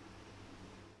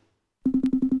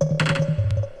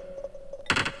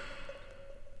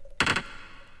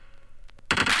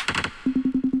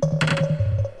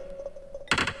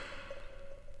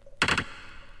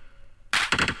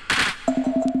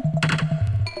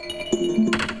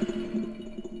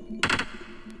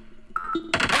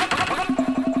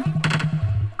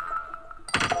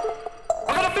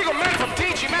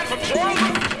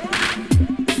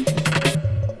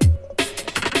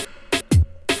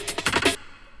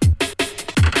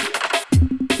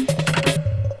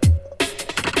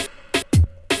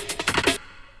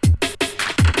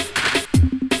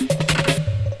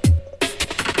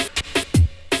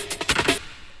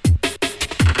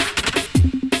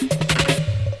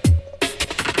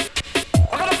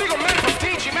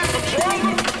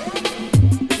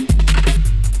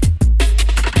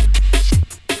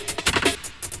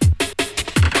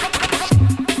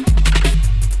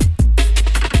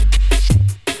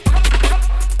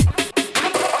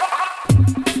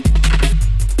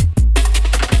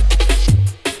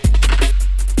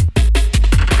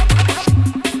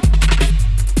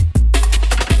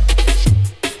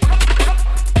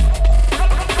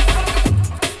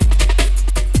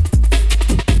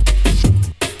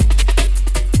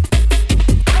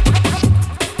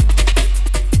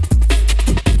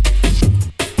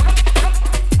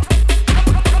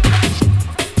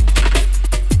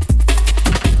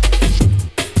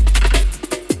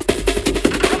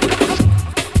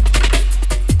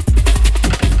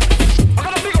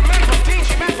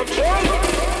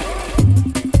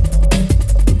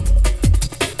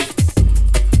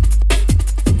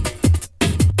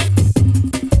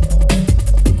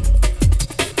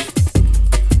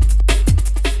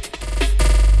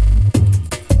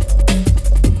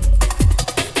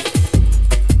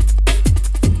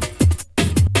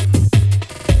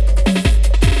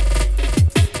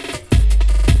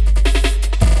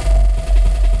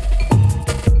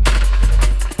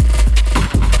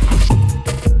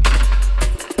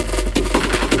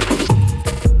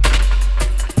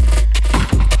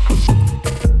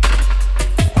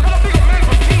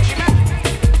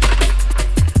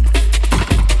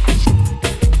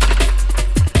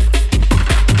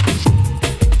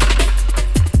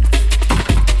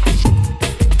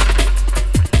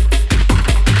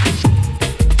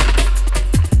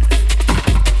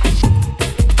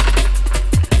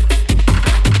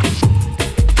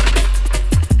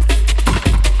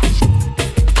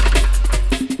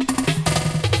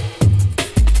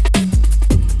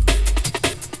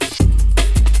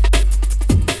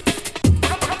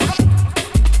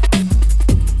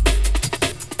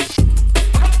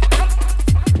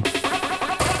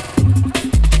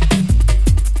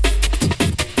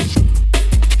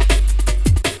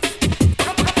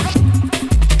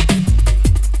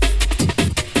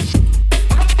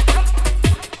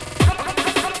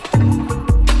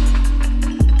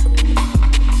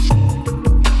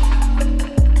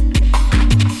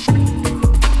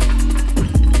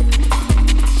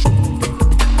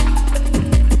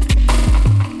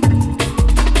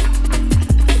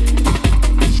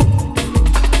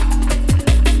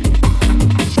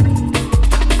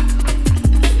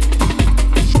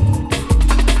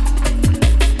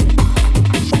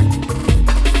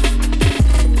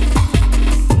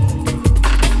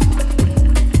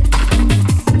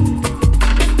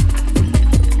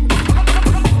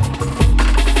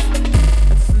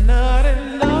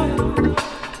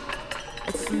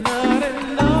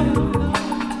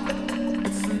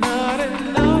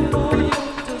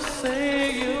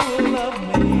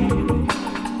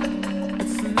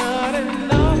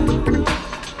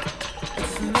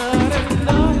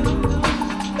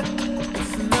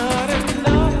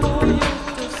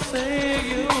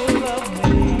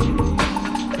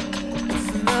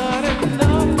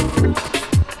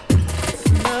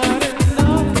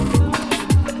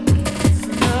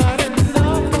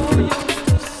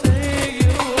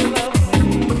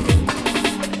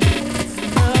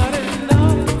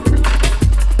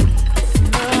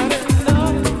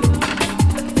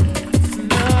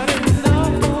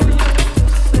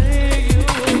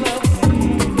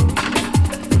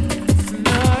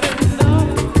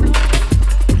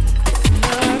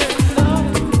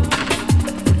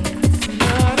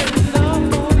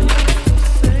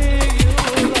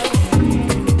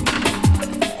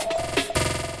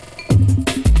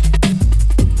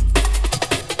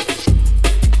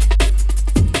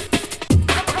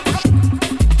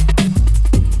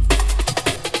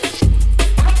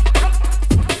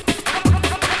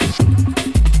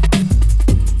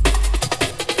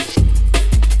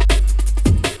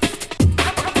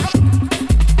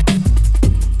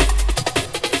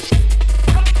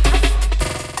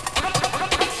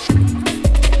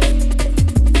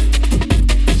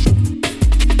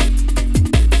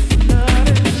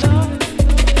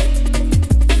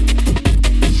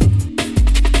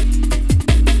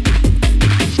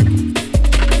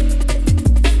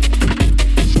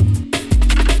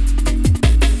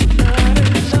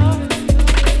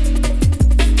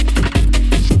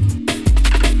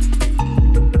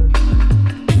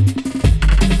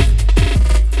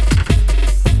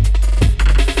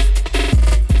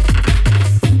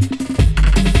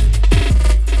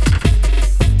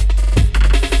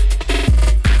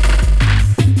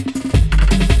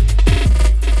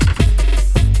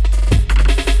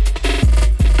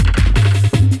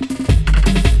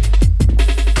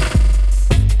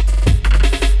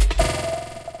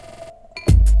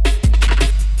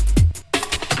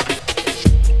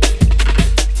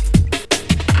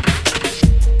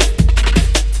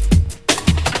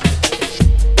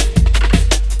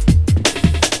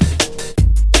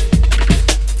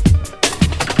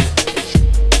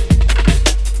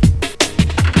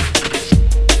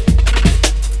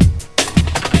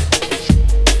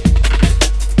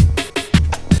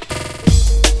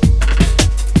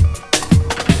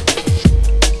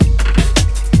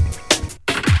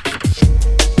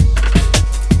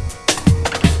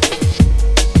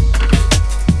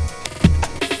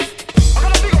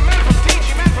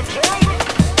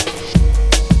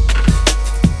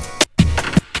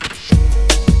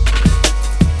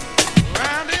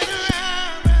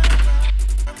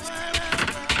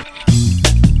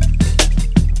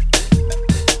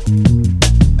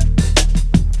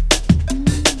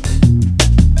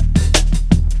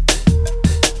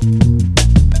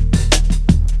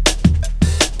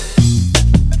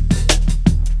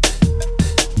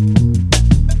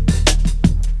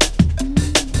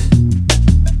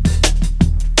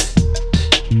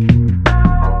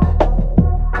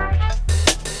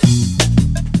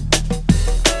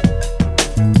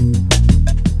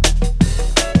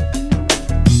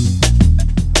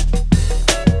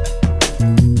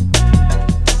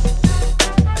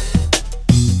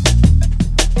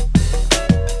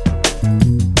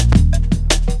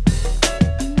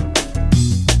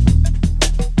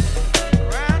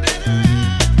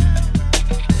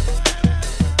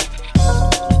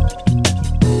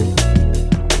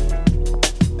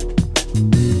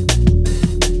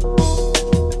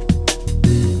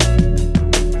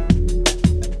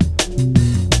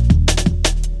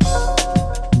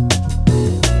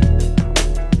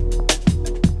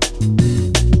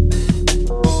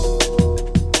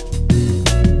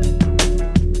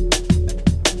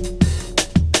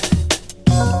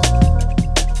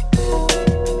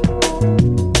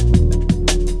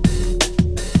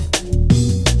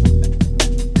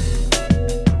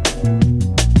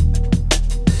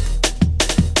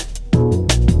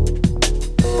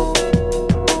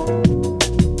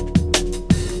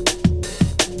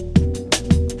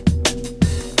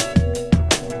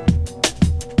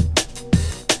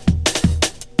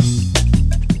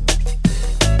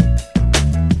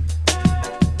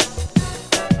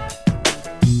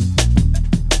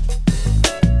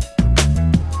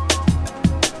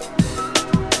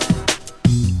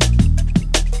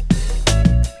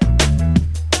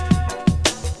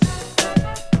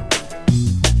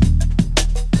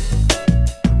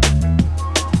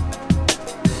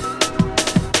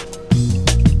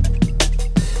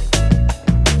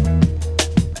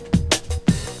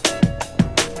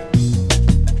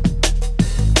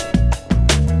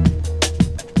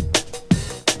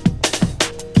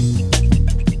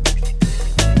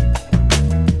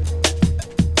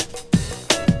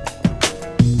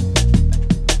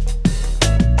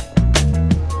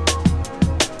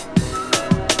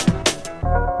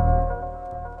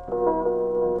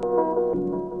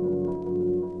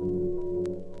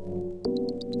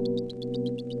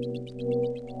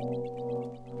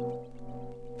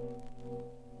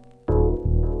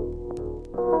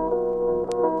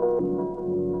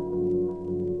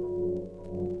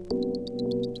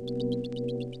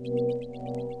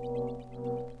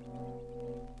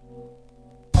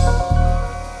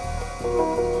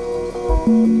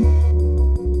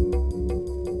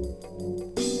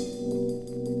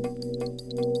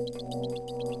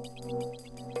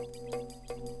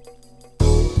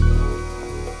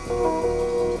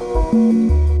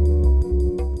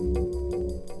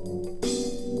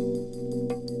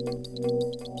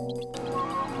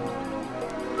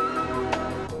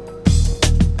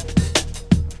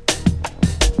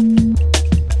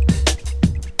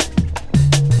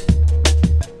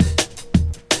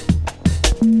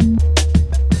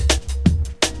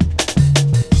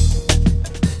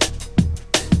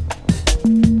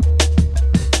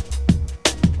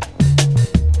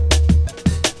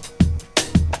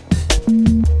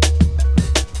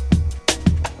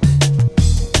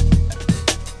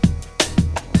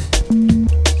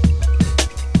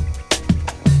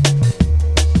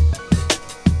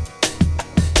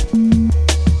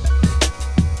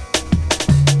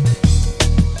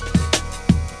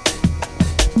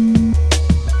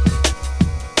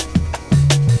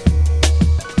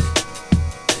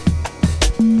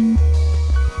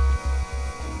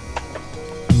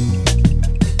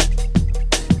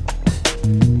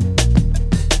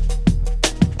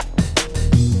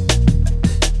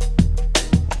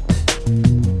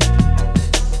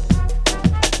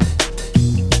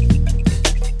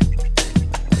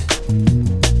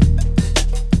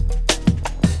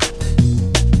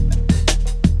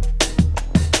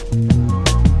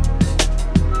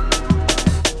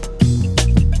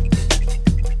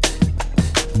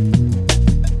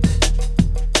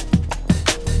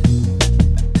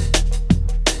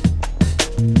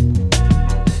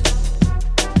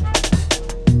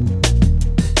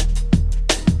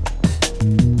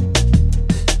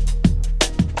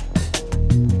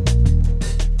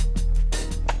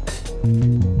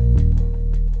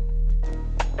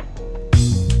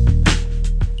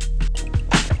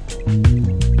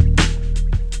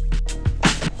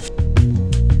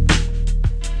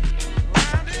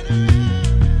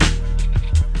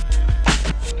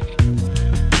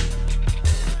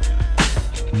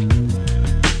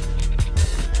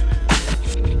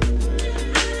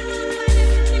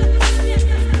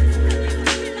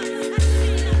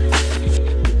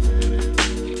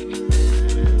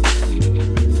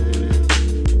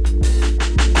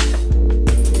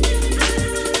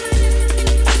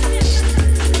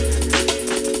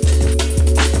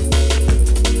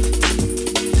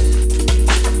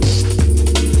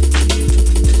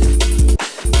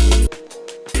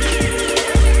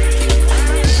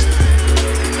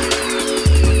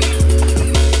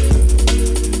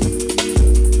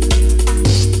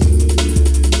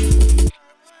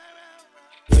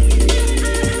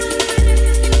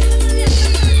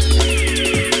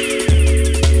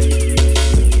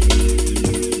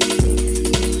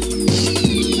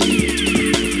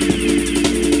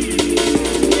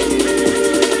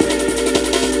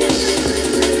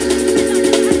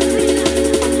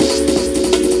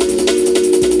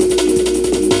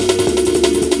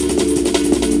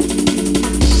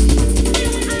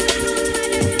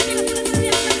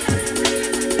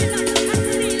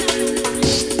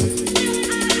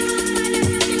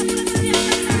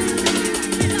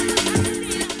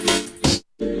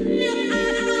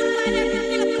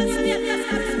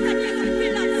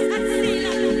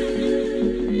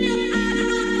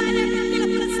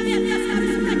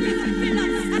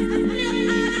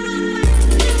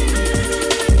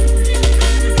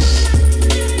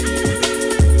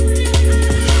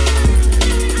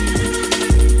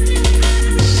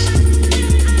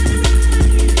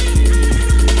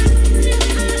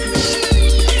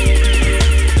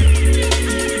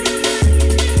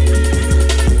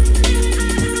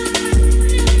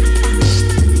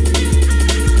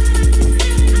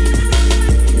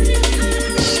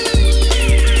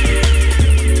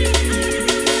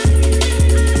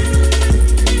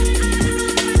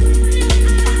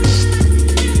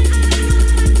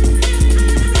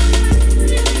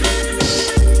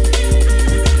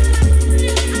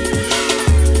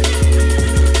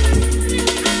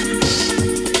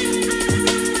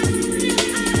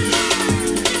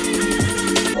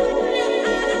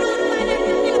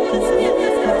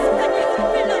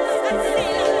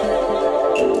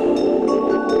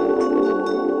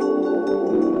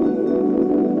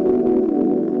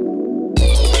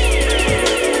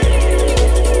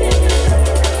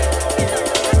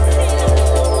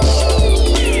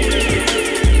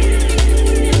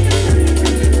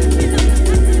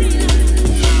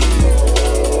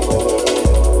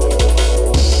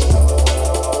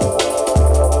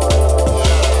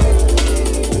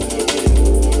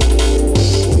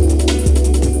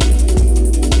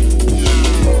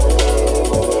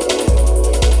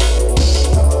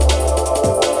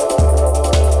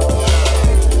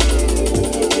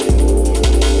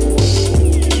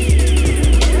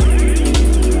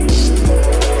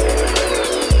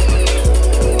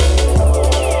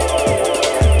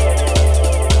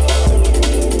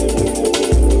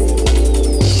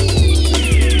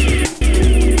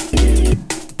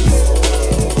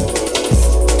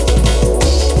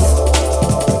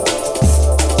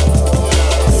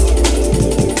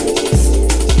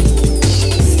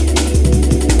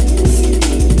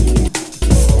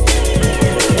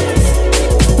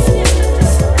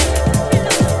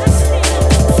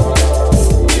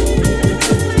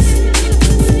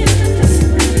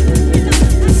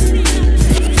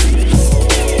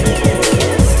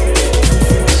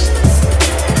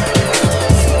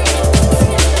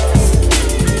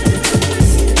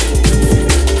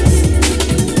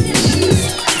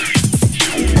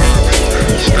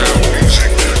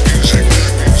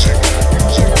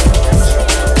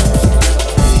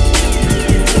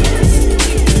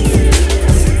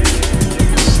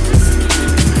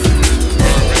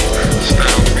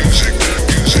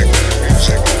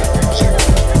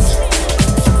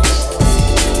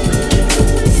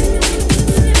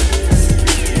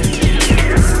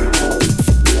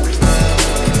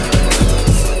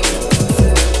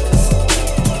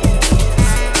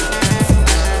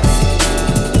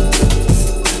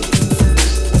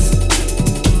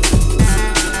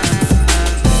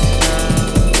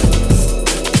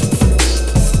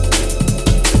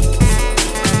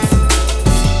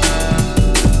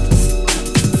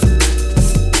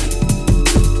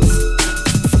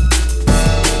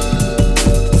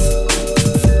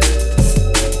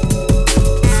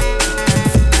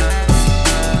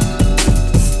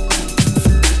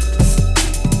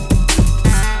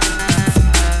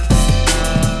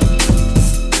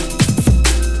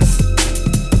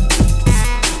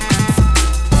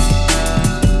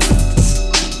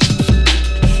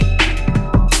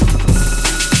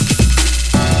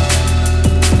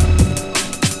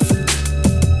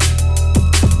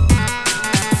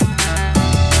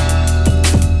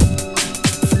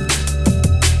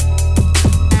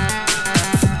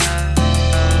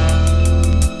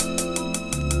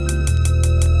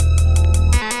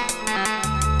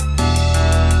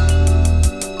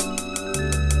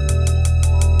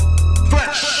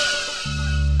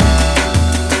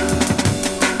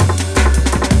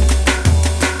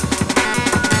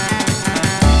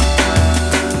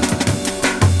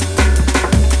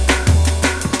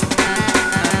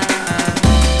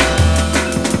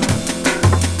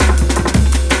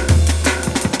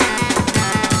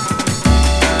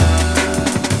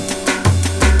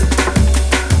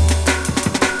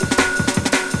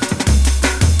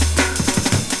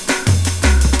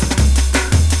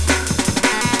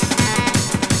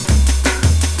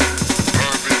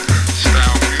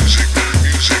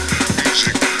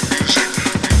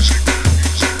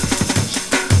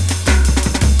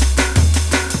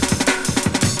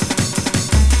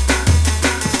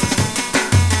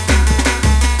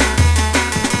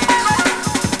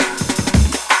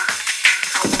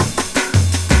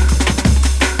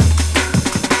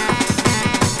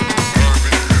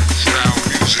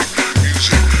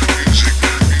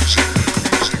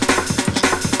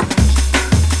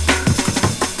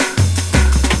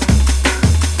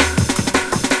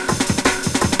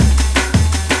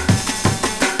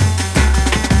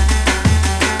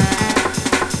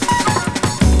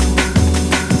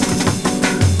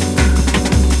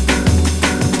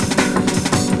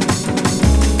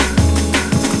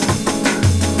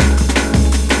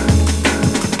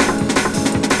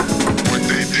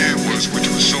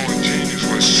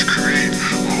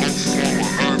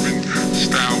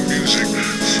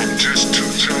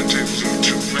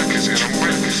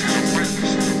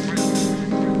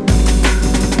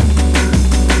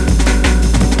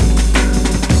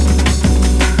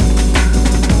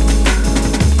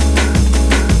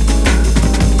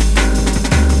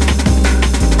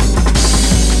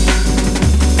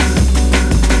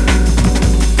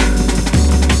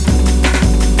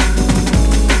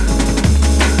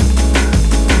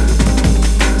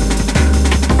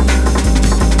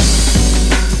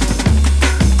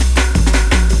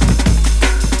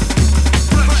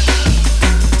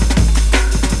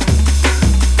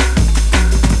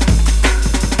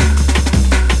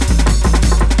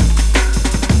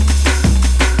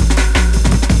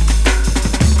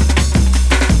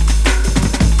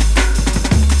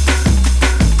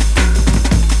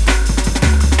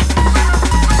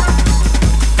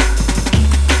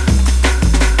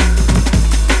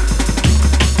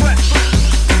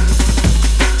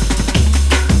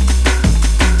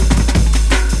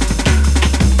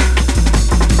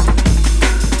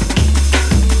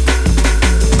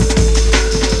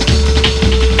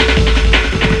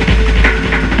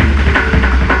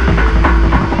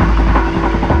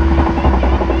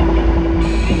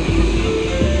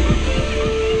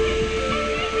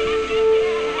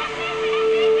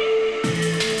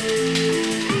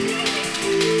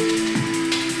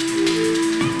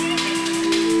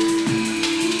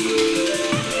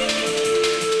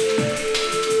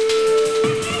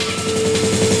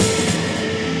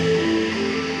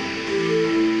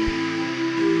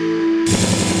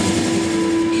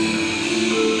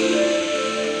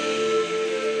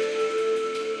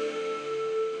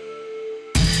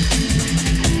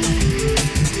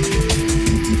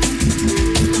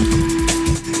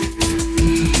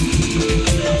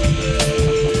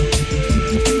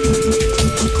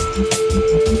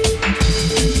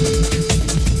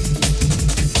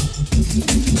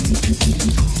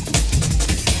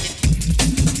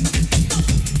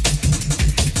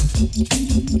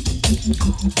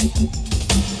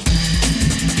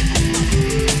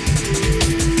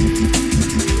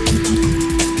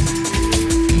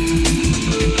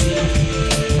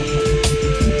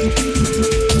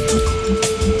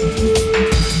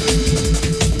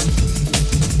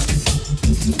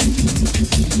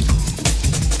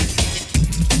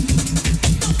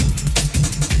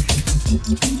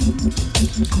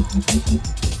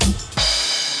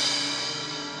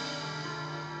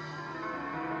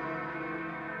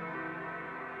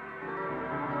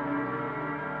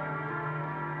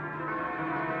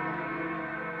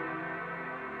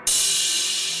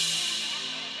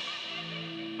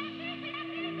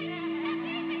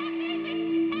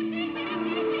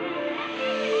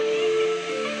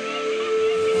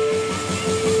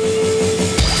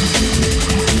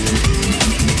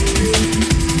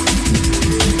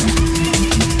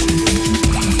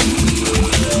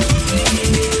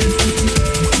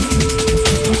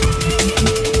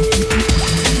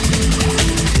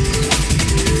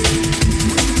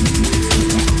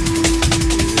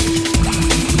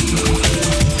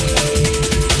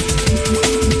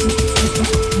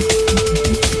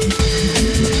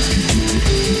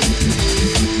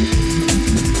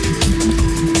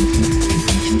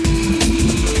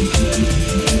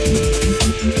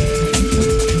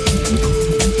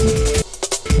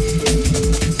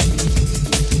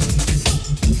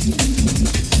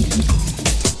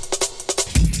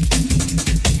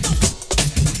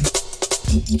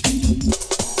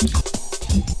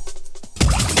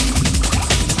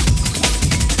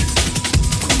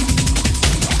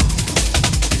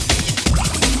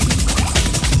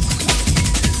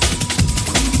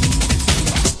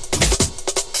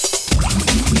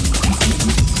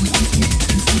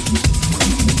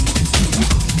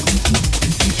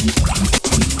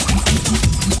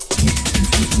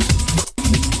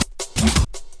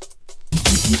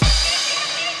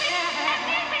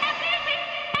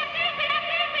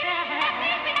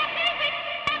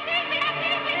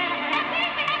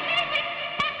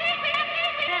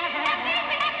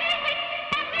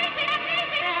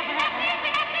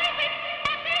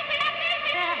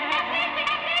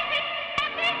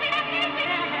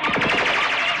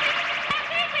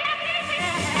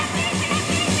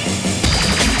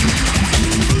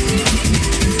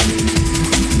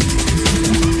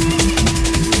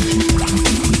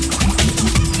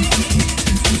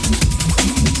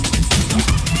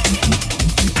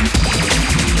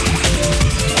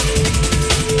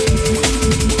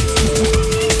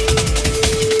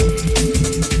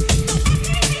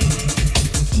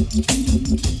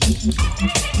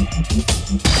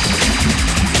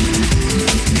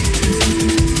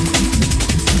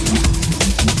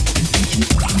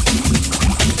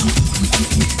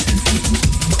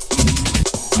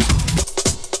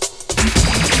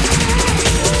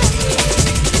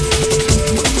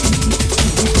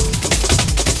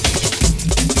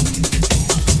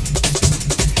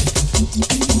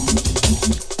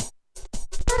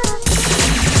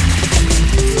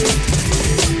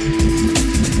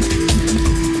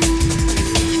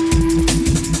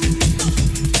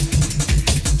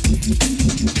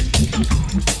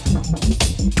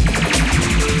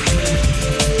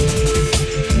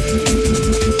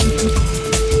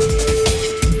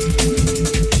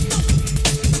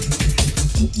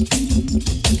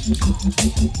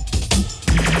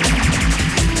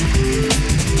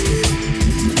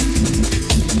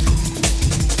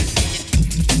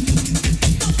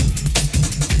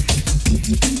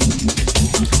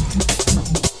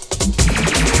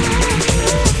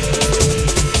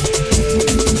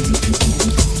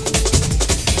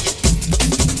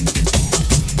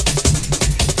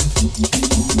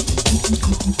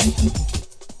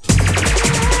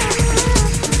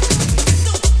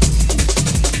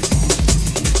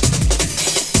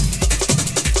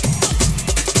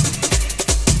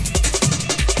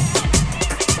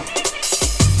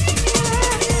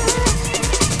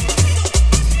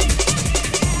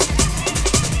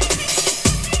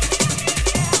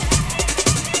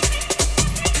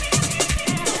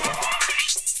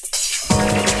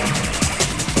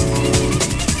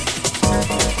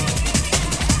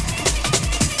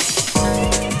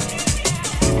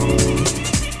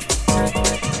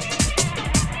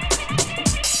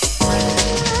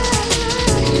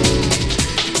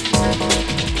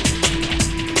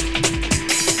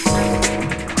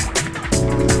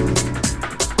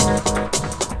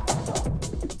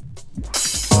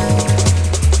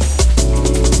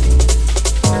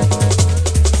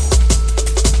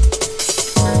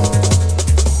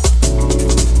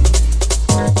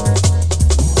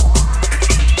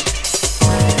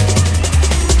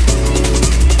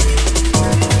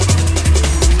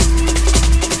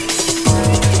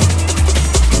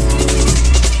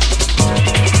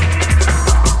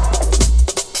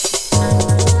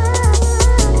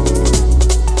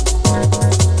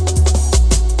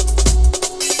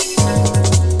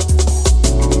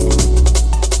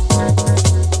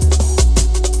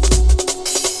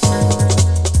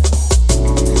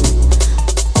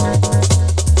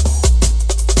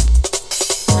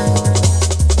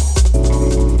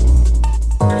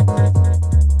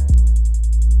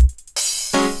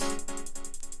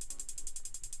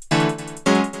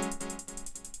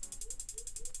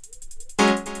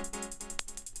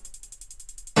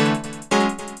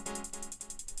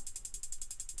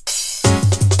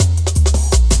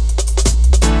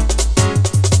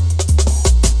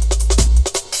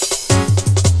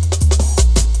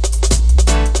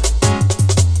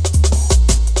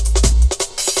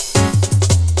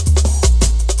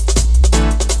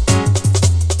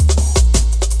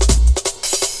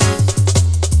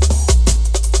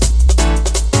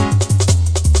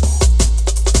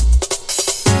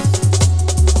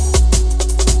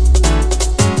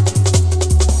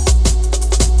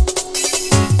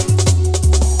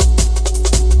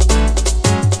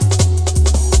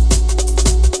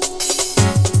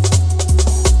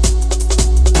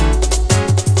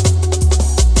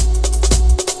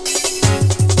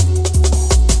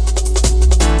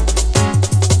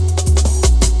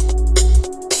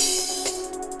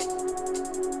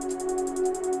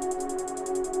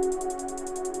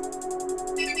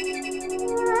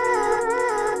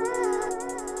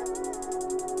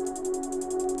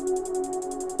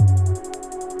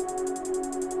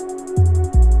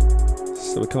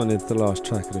 coming into the last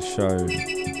track of the show.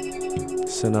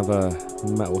 It's another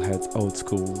Metalhead old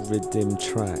school rhythm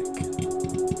track.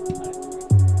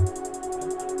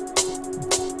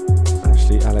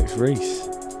 Actually, Alex Reese.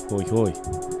 Hoi hoi.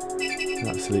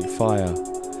 Absolute fire.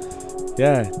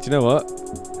 Yeah, do you know what?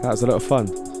 That was a lot of fun.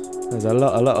 That was a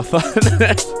lot of fun.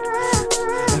 I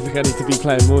think I need to be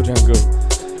playing more jungle.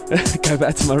 Go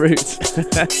back to my roots.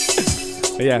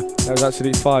 But yeah, that was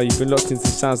absolute fire. You've been locked into the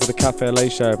sounds of the Cafe LA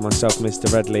show with myself,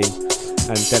 Mr. Redley,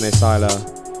 and Dennis Ayler.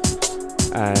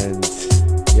 And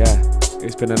yeah,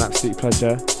 it's been an absolute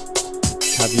pleasure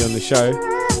to have you on the show.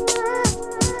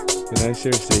 You know,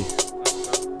 seriously.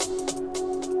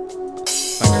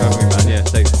 Thanks for having me, man. Yeah,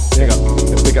 thanks.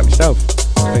 Big up yourself.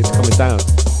 Thanks for coming down.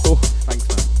 Oh, thanks,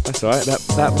 man. That's alright.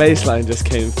 That bass line just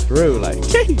came through like,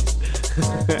 jeez.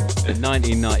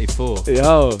 1994.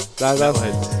 Yo,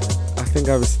 I think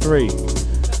I was 3.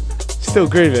 Still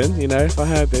grooving, you know. If I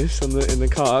heard this in the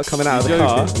car, coming out of the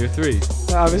car. You were 3.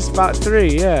 I was about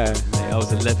 3, yeah. I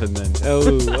was 11 then.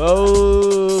 Oh,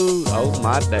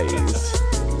 my days.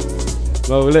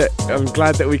 Well, look, I'm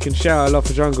glad that we can share our love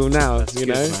for jungle now. That's you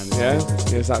know, man. Yeah,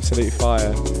 it was absolute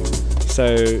fire.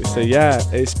 So yeah,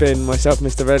 it's been myself,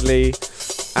 Mr. Redley,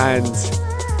 and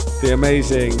the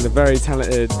amazing, the very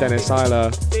talented Dennis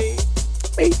Ayler.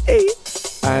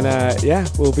 And yeah,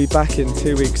 we'll be back in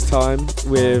 2 weeks' time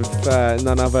with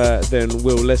none other than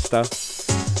Will Lister.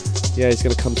 Yeah, he's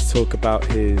going to come to talk about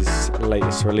his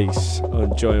latest release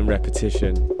on Joy and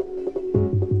Repetition.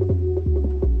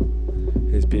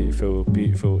 His beautiful,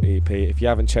 beautiful EP. If you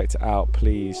haven't checked it out,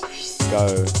 please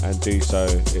go and do so.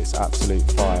 It's absolute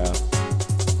fire.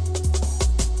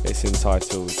 It's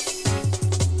entitled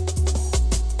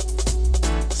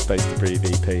Space to Breathe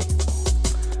EP.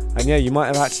 And yeah, you might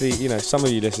have actually, you know, some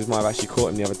of you listeners might have actually caught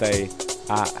him the other day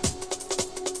at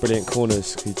Brilliant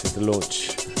Corners. He did the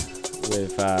launch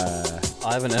with...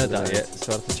 I haven't heard that yet,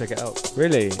 so I'll have to check it out.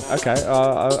 Really? Okay,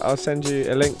 I'll send you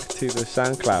a link to the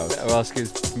SoundCloud. I'll ask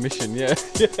his permission, yeah.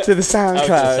 To the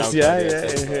SoundCloud,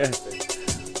 yeah.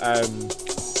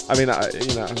 I mean,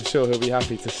 you know, I'm sure he'll be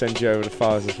happy to send you over the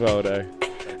files as well, though.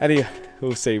 Anyway,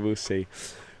 we'll see.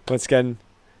 Once again,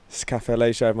 it's Cafe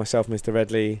LA show with myself, Mr.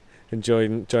 Redley. And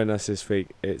join us this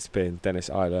week. It's been Dennis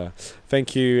Ayler.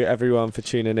 Thank you everyone for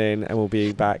tuning in, and we'll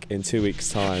be back in 2 weeks'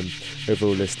 time with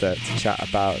Will Lister to chat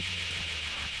about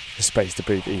the Space to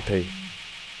Breathe EP.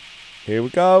 Here we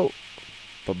go.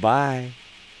 Bye-bye.